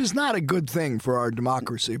so, which is not a good thing for our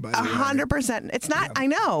democracy, by the way. 100%. It's not, I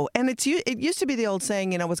know. And it used to be the old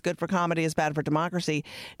saying, what's good for comedy is bad for democracy.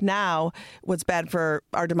 Now, what's bad for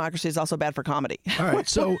our democracy is also bad for comedy. All right.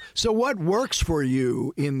 So what works works for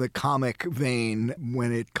you in the comic vein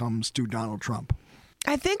when it comes to Donald Trump?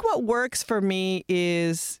 I think what works for me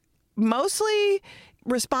is mostly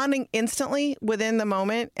responding instantly within the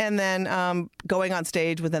moment and then going on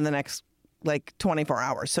stage within the next 24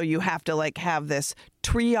 hours. So you have to have this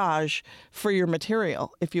triage for your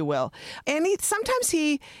material, if you will. And sometimes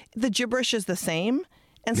the gibberish is the same.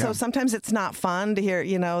 And so sometimes it's not fun to hear,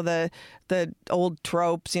 the old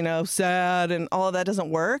tropes, sad and all of that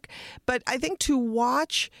doesn't work. But I think to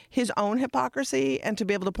watch his own hypocrisy and to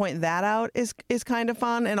be able to point that out is kind of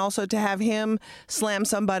fun. And also to have him slam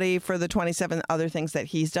somebody for the 27 other things that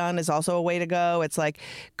he's done is also a way to go. It's like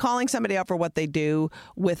calling somebody out for what they do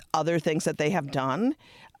with other things that they have done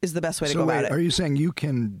is the best way to go about it. Are you saying you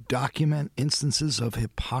can document instances of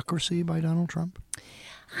hypocrisy by Donald Trump?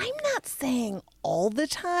 I'm not saying all the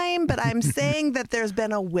time, but I'm saying that there's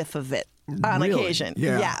been a whiff of it on occasion.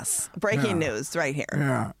 Yeah. Yes. Breaking news right here.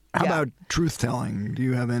 Yeah. How about truth-telling? Do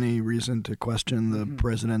you have any reason to question the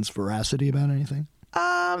president's veracity about anything?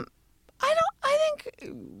 I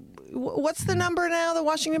think, what's the number now the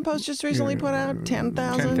Washington Post just recently put out?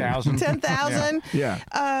 10,000? 10,000. 10,000?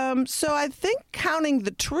 Yeah. So I think counting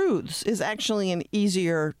the truths is actually an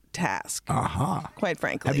easier task, quite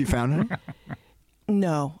frankly. Have you found it?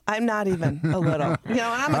 No, I'm not even a little. And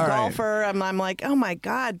I'm a golfer. Right. I'm like, oh my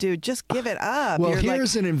God, dude, just give it up. Well,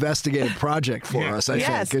 here's an investigative project for us, I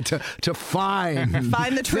think, to find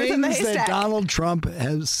the truth in the haystack. That Donald Trump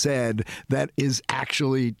has said that is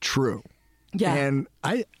actually true. Yeah. And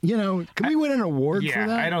can we win an award for that?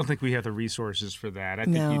 Yeah, I don't think we have the resources for that. I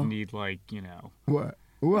think you need What?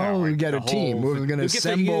 Well, we get a team. We're going to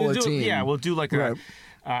assemble a team. Yeah, we'll do a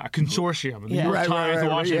consortium. The New York Times, the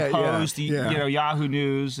Washington Post, Yahoo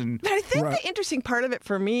News. But I think the interesting part of it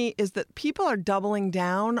for me is that people are doubling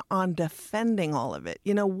down on defending all of it.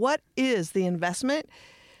 What is the investment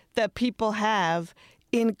that people have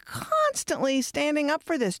in constantly standing up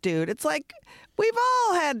for this dude? It's like we've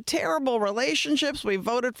all had terrible relationships. We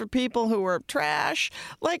voted for people who were trash.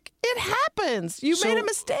 It happens. You made a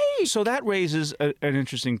mistake. So that raises an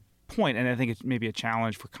interesting point, and I think it's maybe a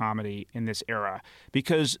challenge for comedy in this era,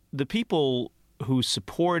 because the people who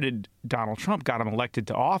supported Donald Trump got him elected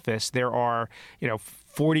to office. There are,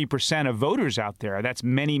 40% of voters out there. That's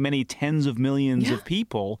many, many tens of millions of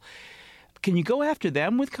people. Can you go after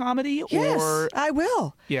them with comedy? Yes, I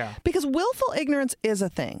will. Yeah. Because willful ignorance is a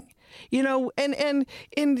thing. I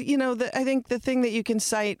think the thing that you can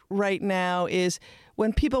cite right now is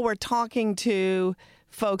when people were talking to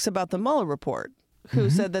folks about the Mueller report, who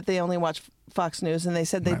said that they only watch Fox News, and they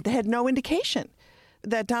said they had no indication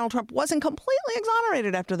that Donald Trump wasn't completely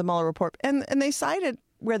exonerated after the Mueller report. And they cited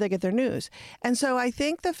where they get their news. And so I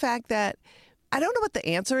think the fact that I don't know what the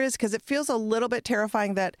answer is, because it feels a little bit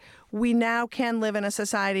terrifying that we now can live in a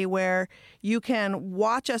society where you can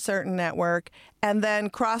watch a certain network and then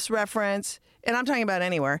cross-reference, and I'm talking about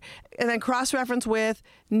anywhere, and then cross-reference with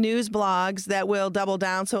news blogs that will double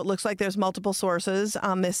down so it looks like there's multiple sources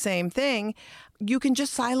on this same thing. You can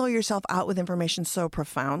just silo yourself out with information so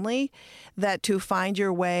profoundly that to find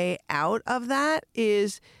your way out of that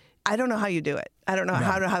is, I don't know how you do it. I don't know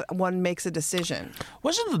how one makes a decision.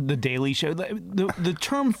 Wasn't the Daily Show, the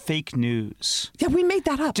term fake news? Yeah, we made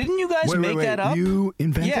that up. Didn't you guys make that up? You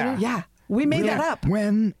invented it? Yeah. We made that up.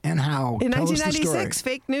 When and how? In Tell 1996,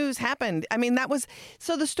 fake news happened. I mean,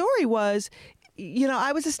 so the story was,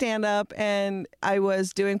 I was a stand-up and I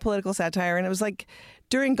was doing political satire, and it was like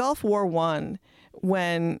during Gulf War I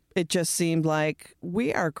when it just seemed like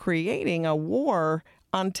we are creating a war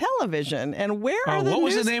on television, and where are the what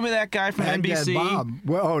news? was the name of that guy from NBC? Bob.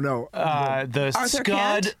 Well, no. The Arthur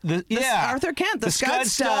Scud. Kent? Arthur Kent, the Scud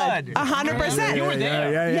stud. 100%. You were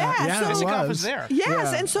there. Yeah, so I was there.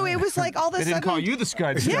 Yes, and so it was like all of a They sudden. didn't call you the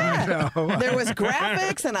Scud. Yeah, there was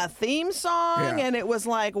graphics and a theme song, and it was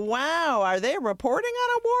like, wow, are they reporting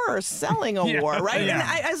on a war or selling a war, right? Yeah. And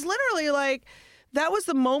I was literally like, that was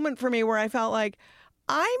the moment for me where I felt like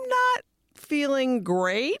I'm not feeling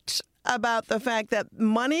great about the fact that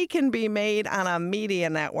money can be made on a media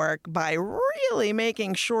network by really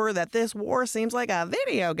making sure that this war seems like a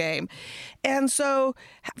video game. And so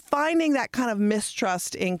finding that kind of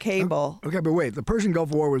mistrust in cable. Okay, but wait, the Persian Gulf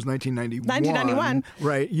War was 1991. 1991.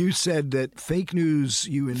 Right. You said that fake news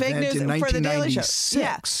you invented in 1996. For the Daily Show.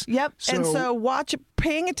 Yeah. Yep. And so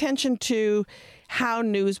paying attention to how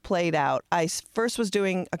news played out. I first was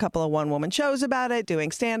doing a couple of one-woman shows about it,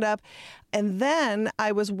 doing stand-up. And then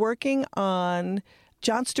I was working on,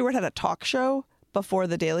 Jon Stewart had a talk show before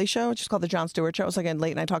The Daily Show, which is called The Jon Stewart Show. It was like a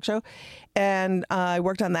late night talk show. And I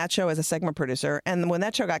worked on that show as a segment producer. And when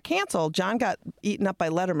that show got canceled, John got eaten up by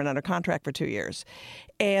Letterman under contract for 2 years.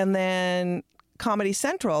 And then Comedy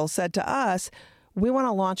Central said to us, we want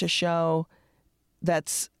to launch a show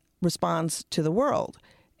that responds to the world.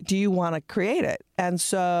 Do you want to create it? And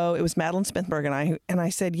so it was Madeline Smithberg and I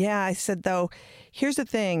said, yeah. I said, though, here's the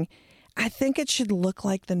thing. I think it should look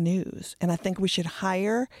like the news. And I think we should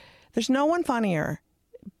hire, there's no one funnier,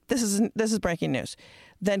 this is breaking news,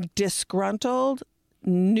 than disgruntled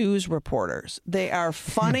news reporters. They are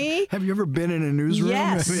funny. Have you ever been in a newsroom?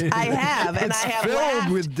 Yes, I have. And I have filled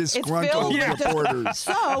laughed. with disgruntled reporters.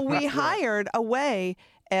 So we hired away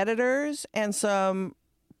editors and some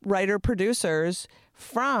writer-producers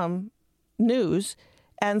from news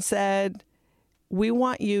and said, we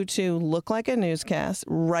want you to look like a newscast,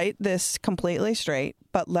 write this completely straight,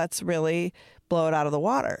 but let's really blow it out of the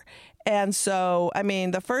water. And so, I mean,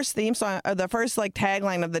 the first theme song, or the first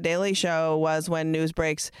tagline of The Daily Show was, when news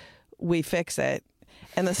breaks, we fix it.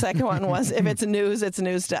 And the second one was, if it's news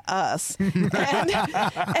to us.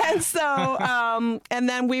 And so, and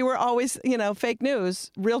then we were always, fake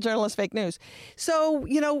news, real journalists, fake news. So,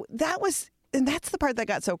 and that's the part that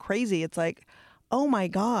got so crazy. It's like, oh my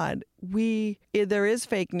God, there is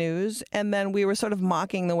fake news. And then we were sort of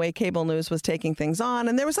mocking the way cable news was taking things on.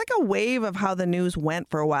 And there was a wave of how the news went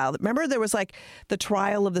for a while. Remember, there was the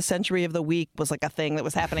trial of the century of the week was a thing that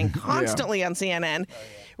was happening constantly on CNN,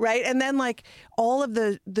 right? And then all of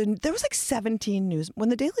there was 17 news. When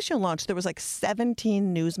The Daily Show launched, there was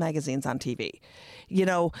 17 news magazines on TV.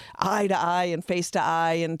 Eye to eye and face to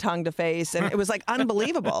eye and tongue to face. And it was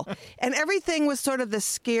unbelievable. And everything was sort of this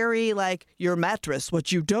scary, your mattress,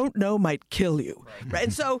 what you don't know might kill you. Right.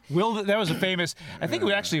 And so that was a famous, I think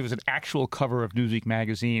it was an actual cover of Newsweek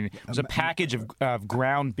magazine. It was a package of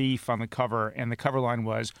ground beef on the cover, and the cover line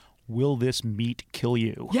was, will this meat kill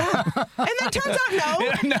you? Yeah. And then turns out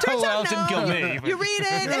no. Turns out it didn't kill me. You read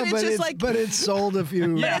it, and it's just But it sold a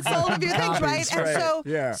few. But it sold a few things, right?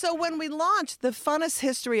 And so when we launched, the funnest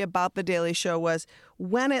history about The Daily Show was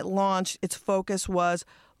when it launched, its focus was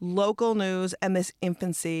local news and this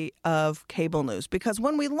infancy of cable news. Because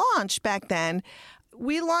when we launched back then,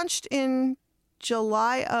 we launched in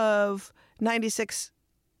July of 96,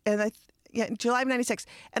 July of 96,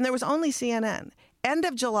 and there was only CNN. End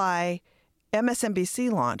of July,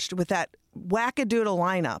 MSNBC launched with that wackadoodle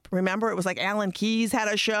lineup. Remember, it was Alan Keyes had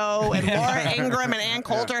a show, and Laura Ingraham and Ann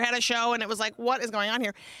Coulter had a show, and it was what is going on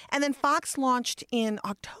here? And then Fox launched in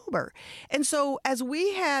October. And so as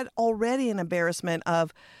we had already an embarrassment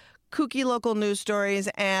of kooky local news stories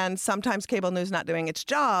and sometimes cable news not doing its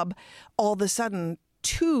job, all of a sudden,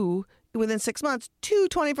 within 6 months, 2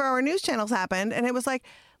 24-hour news channels happened, and it was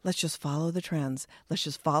let's just follow the trends. Let's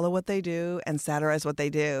just follow what they do and satirize what they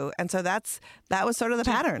do. And so that was sort of the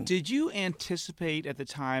pattern. Did you anticipate at the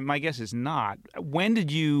time, my guess is not, when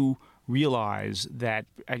did you realize that,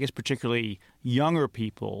 I guess particularly younger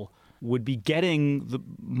people, would be getting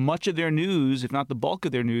much of their news, if not the bulk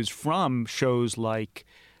of their news, from shows like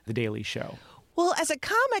The Daily Show? Well, as a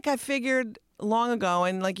comic, I figured long ago,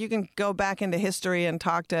 and you can go back into history and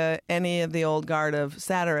talk to any of the old guard of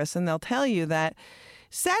satirists, and they'll tell you that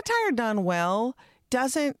satire done well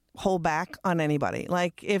doesn't hold back on anybody.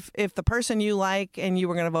 If the person you like and you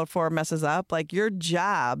were going to vote for messes up, your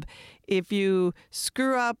job, if you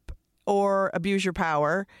screw up or abuse your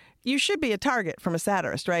power, you should be a target from a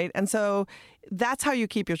satirist, right? And so that's how you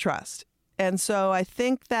keep your trust. And so I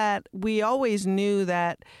think that we always knew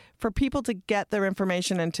that for people to get their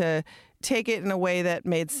information and to take it in a way that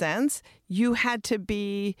made sense, you had to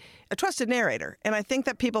be a trusted narrator. And I think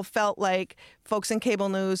that people felt like folks in cable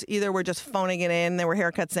news either were just phoning it in, they were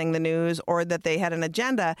haircut saying the news, or that they had an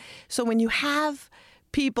agenda. So when you have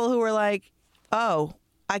people who are oh,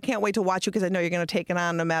 I can't wait to watch you because I know you're going to take it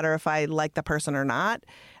on no matter if I like the person or not,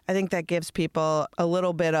 I think that gives people a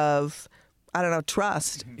little bit of,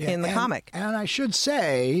 trust in the comic. And I should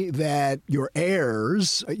say that your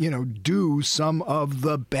heirs, do some of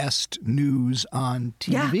the best news on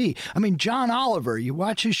TV. Yeah. I mean, John Oliver, you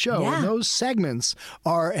watch his show, and those segments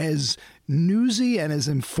are as newsy and as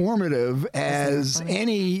informative as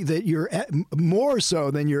any that you're more so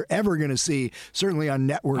than you're ever going to see, certainly on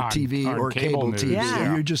network TV or cable TV.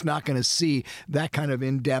 Yeah. You're just not going to see that kind of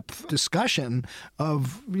in-depth discussion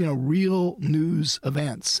of real news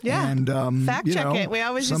events. Yeah, and fact check it. We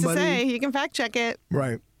always used to say you can fact check it.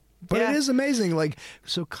 Right, but it is amazing.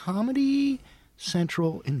 So Comedy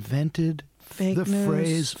Central invented the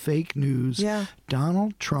phrase "fake news." Yeah,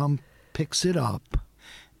 Donald Trump picks it up.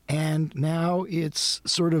 And now it's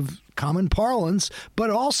sort of common parlance, but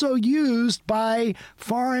also used by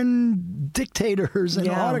foreign dictators and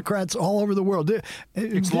autocrats all over the world.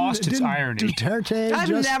 It's lost its irony. Duterte I've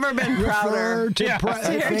never been prouder.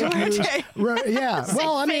 Fake news. Yeah.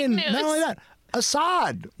 Well, I mean, not only that.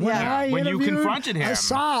 Assad. When you confronted him.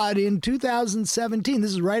 Assad in 2017,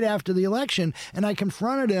 this is right after the election, and I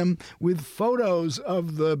confronted him with photos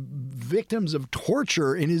of the victims of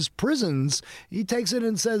torture in his prisons. He takes it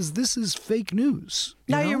and says, this is fake news.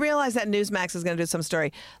 Now you realize that Newsmax is going to do some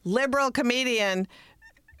story. Liberal comedian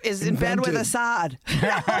is in bed with Assad.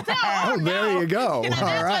 Oh, there you go. That's all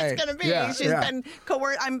what right. it's going to be. She's been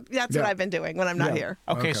coerced. That's what I've been doing when I'm not here.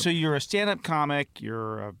 Okay, so you're a stand-up comic.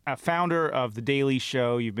 You're a founder of The Daily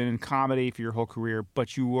Show. You've been in comedy for your whole career,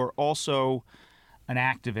 but you were also an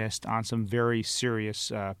activist on some very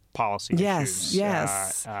serious policy issues.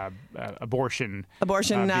 Yes. Abortion.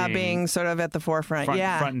 Being sort of at the forefront.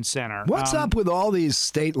 Front and center. What's up with all these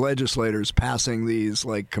state legislators passing these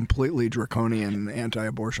completely draconian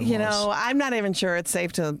anti-abortion laws? You know, I'm not even sure it's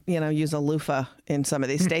safe to, use a loofah in some of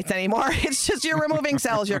these states anymore. It's just you're removing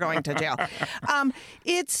cells, you're going to jail.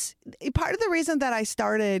 It's part of the reason that I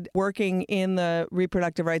started working in the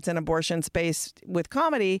reproductive rights and abortion space with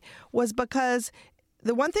comedy was because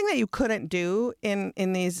the one thing that you couldn't do in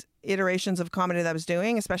these iterations of comedy that I was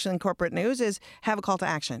doing, especially in corporate news, is have a call to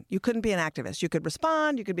action. You couldn't be an activist. You could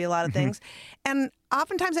respond. You could be a lot of things. And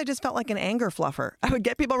oftentimes I just felt like an anger fluffer. I would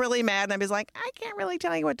get people really mad and I was like, I can't really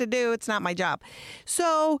tell you what to do. It's not my job.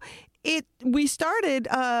 So we started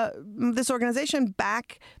this organization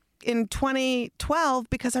back in 2012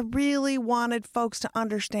 because I really wanted folks to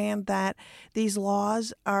understand that these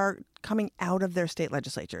laws are coming out of their state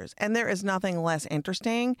legislatures. And there is nothing less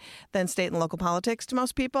interesting than state and local politics to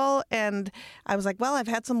most people. And I was like, well, I've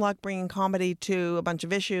had some luck bringing comedy to a bunch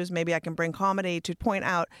of issues. Maybe I can bring comedy to point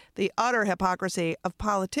out the utter hypocrisy of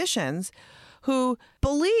politicians who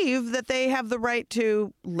believe that they have the right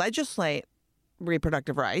to legislate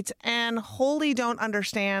reproductive rights and wholly don't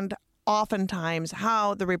understand oftentimes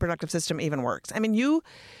how the reproductive system even works. I mean, you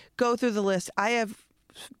go through the list. I have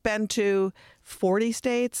been to 40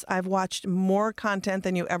 states. I've watched more content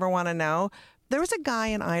than you ever want to know. There was a guy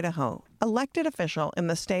in Idaho, elected official in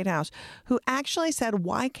the state house, who actually said,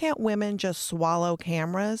 why can't women just swallow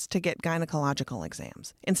cameras to get gynecological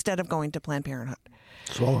exams instead of going to Planned Parenthood?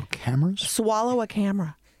 Swallow cameras? Swallow a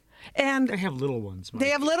camera. And they have little ones, Mike. They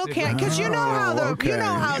have little because you know how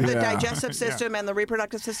the digestive system and the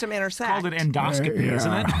reproductive system intersect. Called an endoscopy,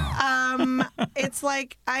 isn't it? It's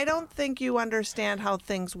like I don't think you understand how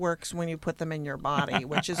things works when you put them in your body,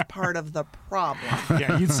 which is part of the problem.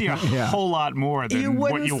 Yeah, you'd see a whole lot more than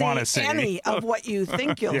what you want to see. Any of what you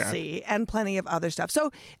think you'll see, and plenty of other stuff.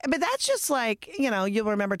 So, but that's just like you'll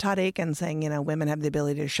remember Todd Aiken saying women have the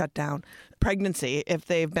ability to shut down pregnancy if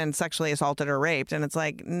they've been sexually assaulted or raped, and it's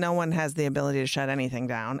like no one has the ability to shut anything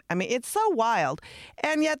down. I mean, it's so wild,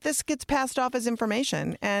 and yet this gets passed off as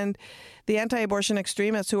information. And the anti-abortion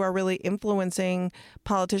extremists who are really influencing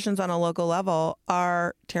politicians on a local level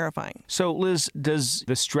are terrifying. So, Liz, does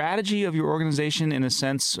the strategy of your organization, in a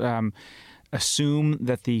sense, assume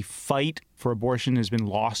that the fight for abortion has been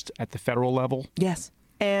lost at the federal level? Yes.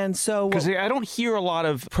 And so, because I don't hear a lot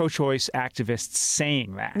of pro-choice activists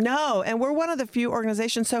saying that. No, and we're one of the few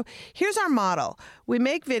organizations. So here's our model: we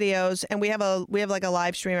make videos, and we have like a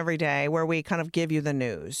live stream every day where we kind of give you the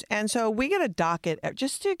news. And so we get a docket,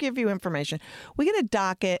 just to give you information. We get a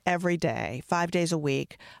docket every day, 5 days a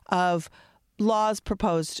week, of laws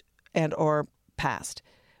proposed and or passed.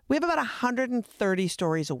 We have about 130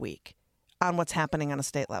 stories a week on what's happening on a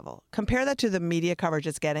state level. Compare that to the media coverage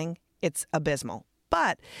it's getting; it's abysmal.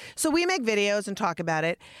 But so we make videos and talk about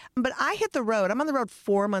it, but I hit the road. I'm on the road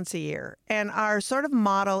 4 months a year. And our sort of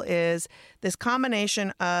model is this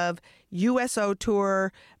combination of USO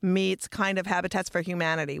tour meets kind of Habitats for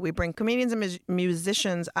Humanity. We bring comedians and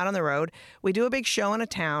musicians out on the road. We do a big show in a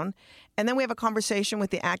town. And then we have a conversation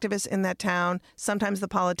with the activists in that town, sometimes the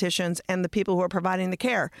politicians and the people who are providing the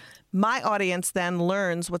care. My audience then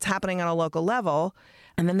learns what's happening on a local level,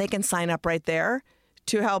 and then they can sign up right there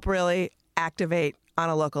to help really activate on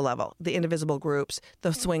a local level, the indivisible groups,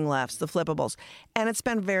 the swing lefts, the flippables. And it's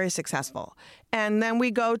been very successful. And then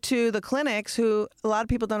we go to the clinics who a lot of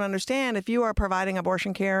people don't understand. If you are providing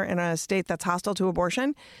abortion care in a state that's hostile to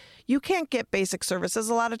abortion, you can't get basic services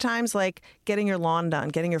a lot of times, like getting your lawn done,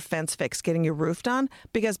 getting your fence fixed, getting your roof done,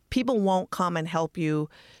 because people won't come and help you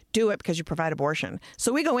do it because you provide abortion.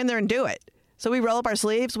 So we go in there and do it. So we roll up our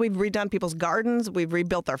sleeves. We've redone people's gardens. We've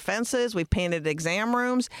rebuilt their fences. We've painted exam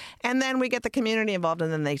rooms. And then we get the community involved,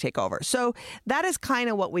 and then they take over. So that is kind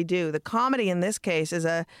of what we do. The comedy in this case is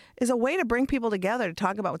a way to bring people together to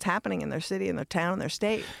talk about what's happening in their city, in their town, in their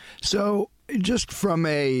state. So just from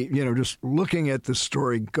just looking at the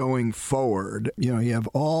story going forward, you have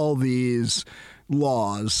all these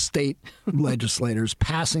laws, state legislators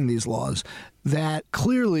passing these laws that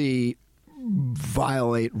clearly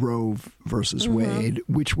violate Roe versus Wade,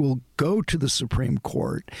 which will go to the Supreme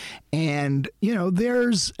Court. And,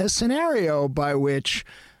 there's a scenario by which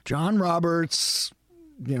John Roberts,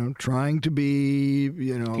 trying to be,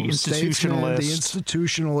 the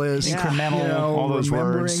institutionalist, incremental, all those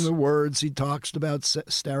remembering words. the words he talks about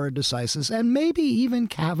stare decisis, and maybe even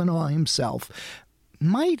Kavanaugh himself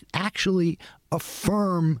might actually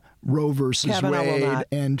affirm Roe versus Wade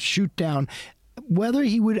and shoot down. Whether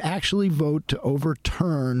he would actually vote to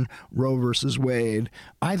overturn Roe versus Wade,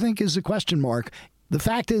 I think is a question mark. The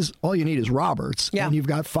fact is, all you need is Roberts, and you've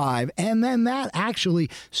got 5. And then that actually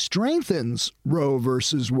strengthens Roe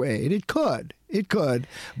versus Wade. It could,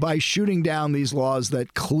 by shooting down these laws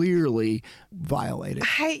that clearly violate it.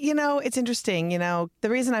 It's interesting. The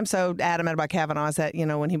reason I'm so adamant about Kavanaugh is that,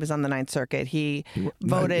 when he was on the Ninth Circuit, he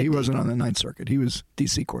voted. He wasn't on the Ninth Circuit. He was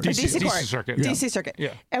D.C. Court. D.C. Circuit. Yeah. D.C. Circuit.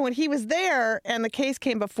 Yeah. And when he was there and the case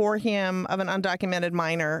came before him of an undocumented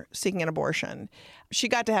minor seeking an abortion, she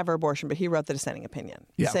got to have her abortion, but he wrote the dissenting opinion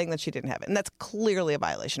saying that she didn't have it. And that's clearly a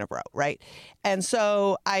violation of Roe, right? And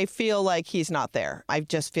so I feel like he's not there. I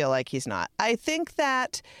just feel like he's not. I think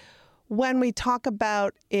that when we talk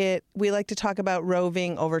about it, we like to talk about Roe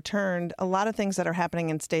being overturned. A lot of things that are happening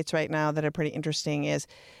in states right now that are pretty interesting is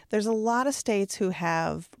there's a lot of states who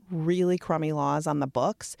have really crummy laws on the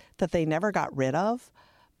books that they never got rid of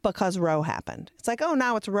because Roe happened. It's like, oh,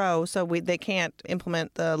 now it's Roe, so they can't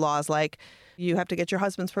implement the laws like you have to get your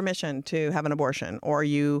husband's permission to have an abortion, or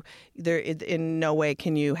in no way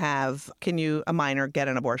can a minor get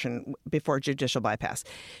an abortion before judicial bypass.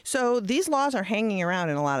 So these laws are hanging around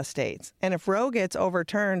in a lot of states. And if Roe gets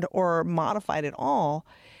overturned or modified at all,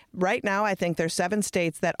 right now I think there's 7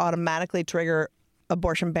 states that automatically trigger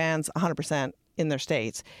abortion bans 100% in their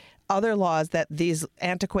states. Other laws that these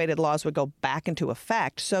antiquated laws would go back into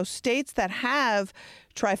effect. So states that have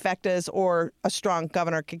trifectas or a strong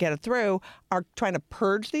governor could get it through are trying to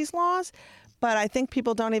purge these laws. But I think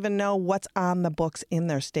people don't even know what's on the books in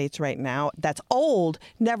their states right now. That's old,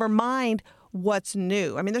 never mind what's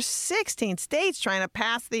new. I mean, there's 16 states trying to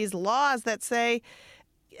pass these laws that say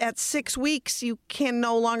at 6 weeks you can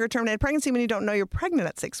no longer terminate a pregnancy when you don't know you're pregnant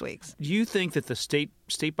at 6 weeks. Do you think that the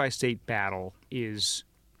state-by-state battle is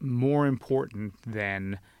more important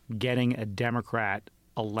than getting a Democrat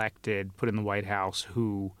elected, put in the White House,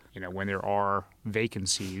 who, when there are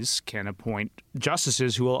vacancies, can appoint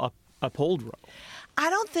justices who will uphold Roe? I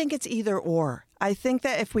don't think it's either or. I think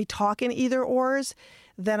that if we talk in either ors,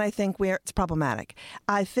 then I think it's problematic.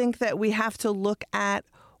 I think that we have to look at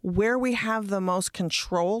where we have the most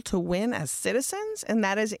control to win as citizens, and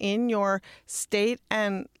that is in your state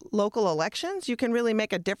and local elections. You can really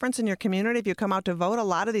make a difference in your community if you come out to vote. A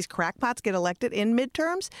lot of these crackpots get elected in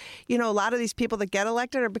midterms. A lot of these people that get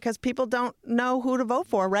elected are because people don't know who to vote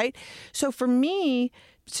for, right? So for me,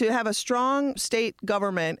 to have a strong state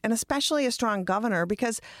government, and especially a strong governor,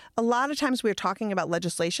 because a lot of times we're talking about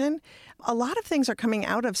legislation, a lot of things are coming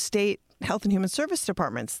out of state health and human service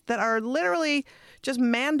departments that are literally just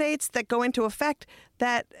mandates that go into effect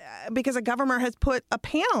that because a governor has put a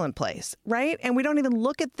panel in place, right? And we don't even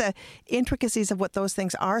look at the intricacies of what those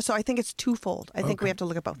things are. So I think it's twofold. I think we have to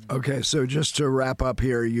look at both. Okay, so just to wrap up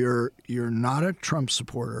here, you're not a Trump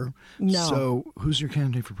supporter. No. So who's your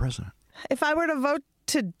candidate for president? If I were to vote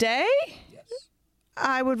today, yes,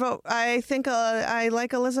 I would vote. I think I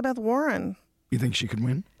like Elizabeth Warren. You think she could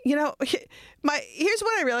win? Here's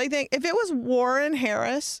what I really think. If it was Warren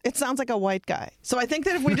Harris, it sounds like a white guy. So I think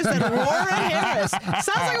that if we just said Warren Harris, sounds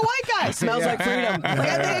like a white guy, smells like freedom. Like,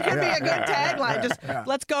 I think it could be a good tagline. Just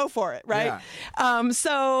let's go for it, right? Yeah.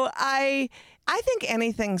 So I think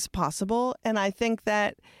anything's possible, and I think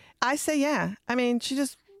that I say yeah. I mean, she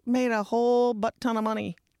just made a whole butt ton of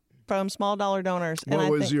money from small dollar donors. What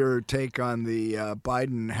was your take on the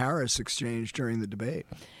Biden-Harris exchange during the debate?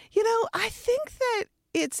 I think that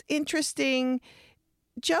it's interesting.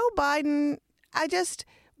 Joe Biden,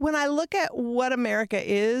 when I look at what America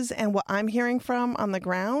is and what I'm hearing from on the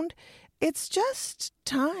ground, it's just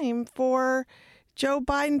time for Joe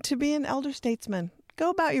Biden to be an elder statesman. Go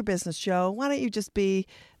about your business, Joe. Why don't you just be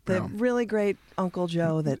the really great Uncle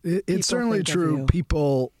Joe that it's certainly true.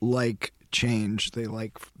 People like change. They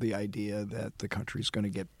like the idea that the country's going to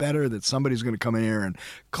get better, that somebody's going to come in here and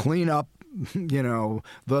clean up,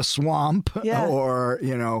 the swamp or,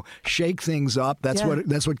 shake things up. That's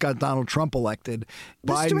what got Donald Trump elected.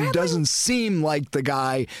 Biden doesn't seem like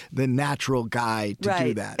the natural guy to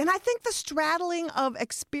do that. And I think the straddling of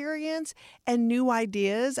experience and new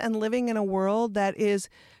ideas and living in a world that is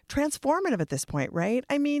transformative at this point, right?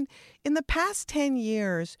 I mean, in the past 10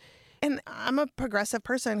 years, and I'm a progressive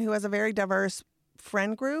person who has a very diverse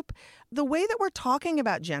friend group, the way that we're talking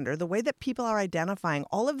about gender, the way that people are identifying,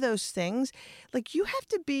 all of those things, like you have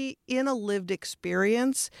to be in a lived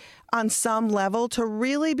experience on some level to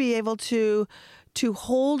really be able to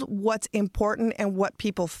hold what's important and what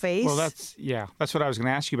people face. Well, that's what I was going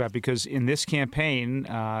to ask you about, because in this campaign,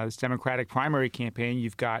 this Democratic primary campaign,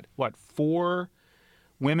 you've got, 4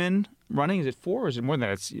 women running? Is it 4 or is it more than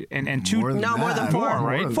that? And 2? More than 4,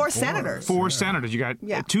 right? 4 senators. 4 senators. You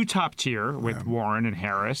got 2 top tier with Warren and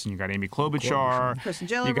Harris, and you got Amy Klobuchar. Kristen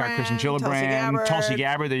Gillibrand. You got Kristen Gillibrand. Tulsi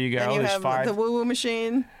Gabbard. There you go. Then you There's have 5. the woo-woo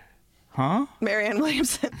machine. Huh? Marianne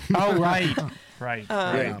Williamson. Oh, right. Right.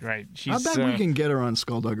 I bet we can get her on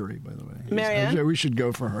Skullduggery, by the way. Marianne? We should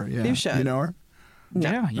go for her. Yeah. You should. You know her?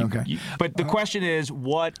 No. Yeah. Okay. But the question is,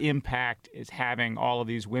 what impact is having all of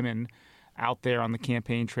these women out there on the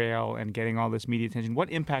campaign trail and getting all this media attention? What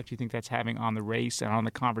impact do you think that's having on the race and on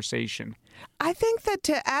the conversation? I think that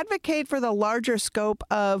to advocate for the larger scope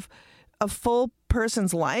of a full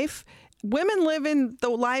person's life, women live in the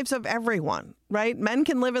lives of everyone, right? Men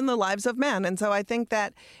can live in the lives of men. And so I think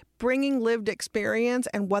that bringing lived experience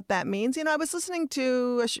and what that means, I was listening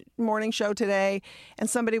to a morning show today and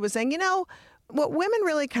somebody was saying, what women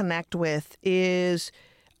really connect with is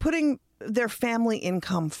putting their family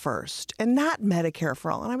income first and not Medicare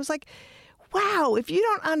for all. And I was like, wow, if you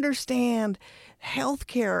don't understand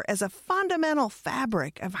healthcare as a fundamental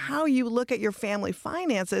fabric of how you look at your family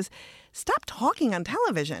finances, stop talking on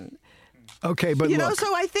television. Okay, but look,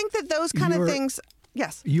 so I think that those kind of things,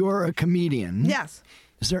 yes. You're a comedian. Yes.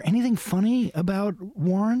 Is there anything funny about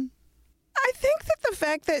Warren? I think that the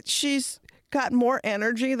fact that she's got more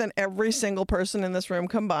energy than every single person in this room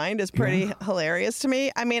combined is pretty hilarious to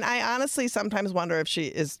me. I mean, I honestly sometimes wonder if she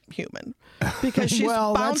is human because she's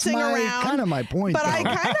bouncing around. That's kind of my point. But though.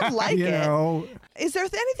 I kind of like it. Is there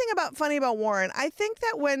anything funny about Warren? I think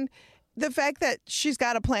that the fact that she's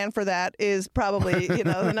got a plan for that is probably,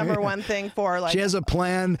 the number one thing for she has a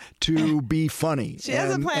plan to be funny. She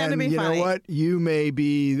has a plan to be funny. You know what? You may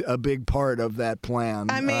be a big part of that plan.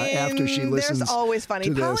 I mean, after she listens there's always funny.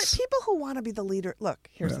 to this. People who want to be the leader. Look,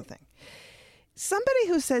 here's the thing. Somebody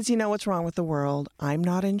who says, what's wrong with the world? I'm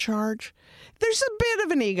not in charge. There's a bit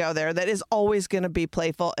of an ego there that is always going to be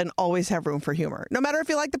playful and always have room for humor, no matter if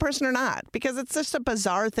you like the person or not, because it's just a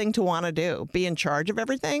bizarre thing to want to do. Be in charge of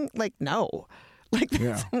everything? Like, no. Like,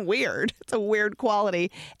 that's weird. It's a weird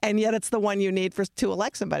quality, and yet it's the one you need to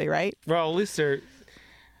elect somebody, right? Well, at least there's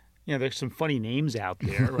some funny names out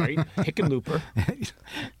there, right? Hickenlooper.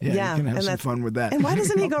 You can have some fun with that. And why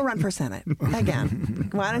doesn't he go run for Senate again?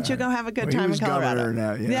 Why don't you go have a good time in Colorado? Governor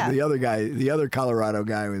now. Yeah. The other guy, the other Colorado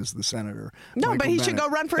guy was the senator. No, Michael but he Bennett. should go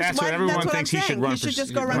run for Senate. That's what I'm saying. He should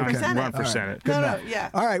just go run for Senate. Run for Senate.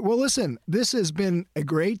 All right. Well, listen, this has been a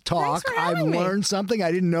great talk. Thanks for having me. I've learned something.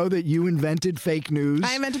 I didn't know that you invented fake news.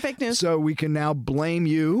 I invented fake news. So we can now blame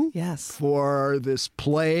you for this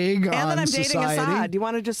plague on society. And that I'm dating Assad. Do you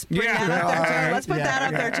want to just bring that up there, too? Let's put that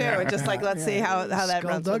up there, too. And just let's see how that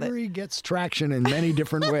runs with it. Skullduggery gets traction in many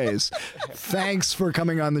different ways. Thanks for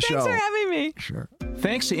coming on the show. Thanks for having me. Sure.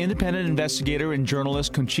 Thanks to independent investigator and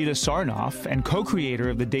journalist Conchita Sarnoff and co-creator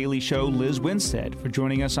of The Daily Show, Liz Winstead, for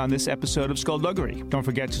joining us on this episode of Skullduggery. Don't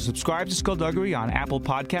forget to subscribe to Skullduggery on Apple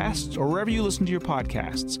Podcasts or wherever you listen to your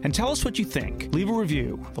podcasts. And tell us what you think. Leave a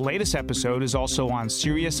review. The latest episode is also on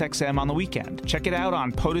SiriusXM on the weekend. Check it out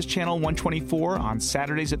on POTUS Channel 124 on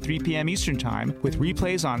Saturdays at 3 p.m. Eastern Time, with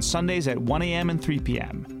replays on Sundays at 1 a.m. and 3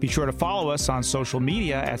 p.m. Be sure to follow us on social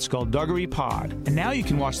media at Skullduggery Pod. And now you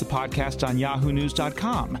can watch the podcast on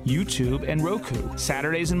YahooNews.com, YouTube, and Roku,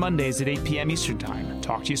 Saturdays and Mondays at 8 p.m. Eastern Time.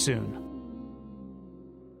 Talk to you soon.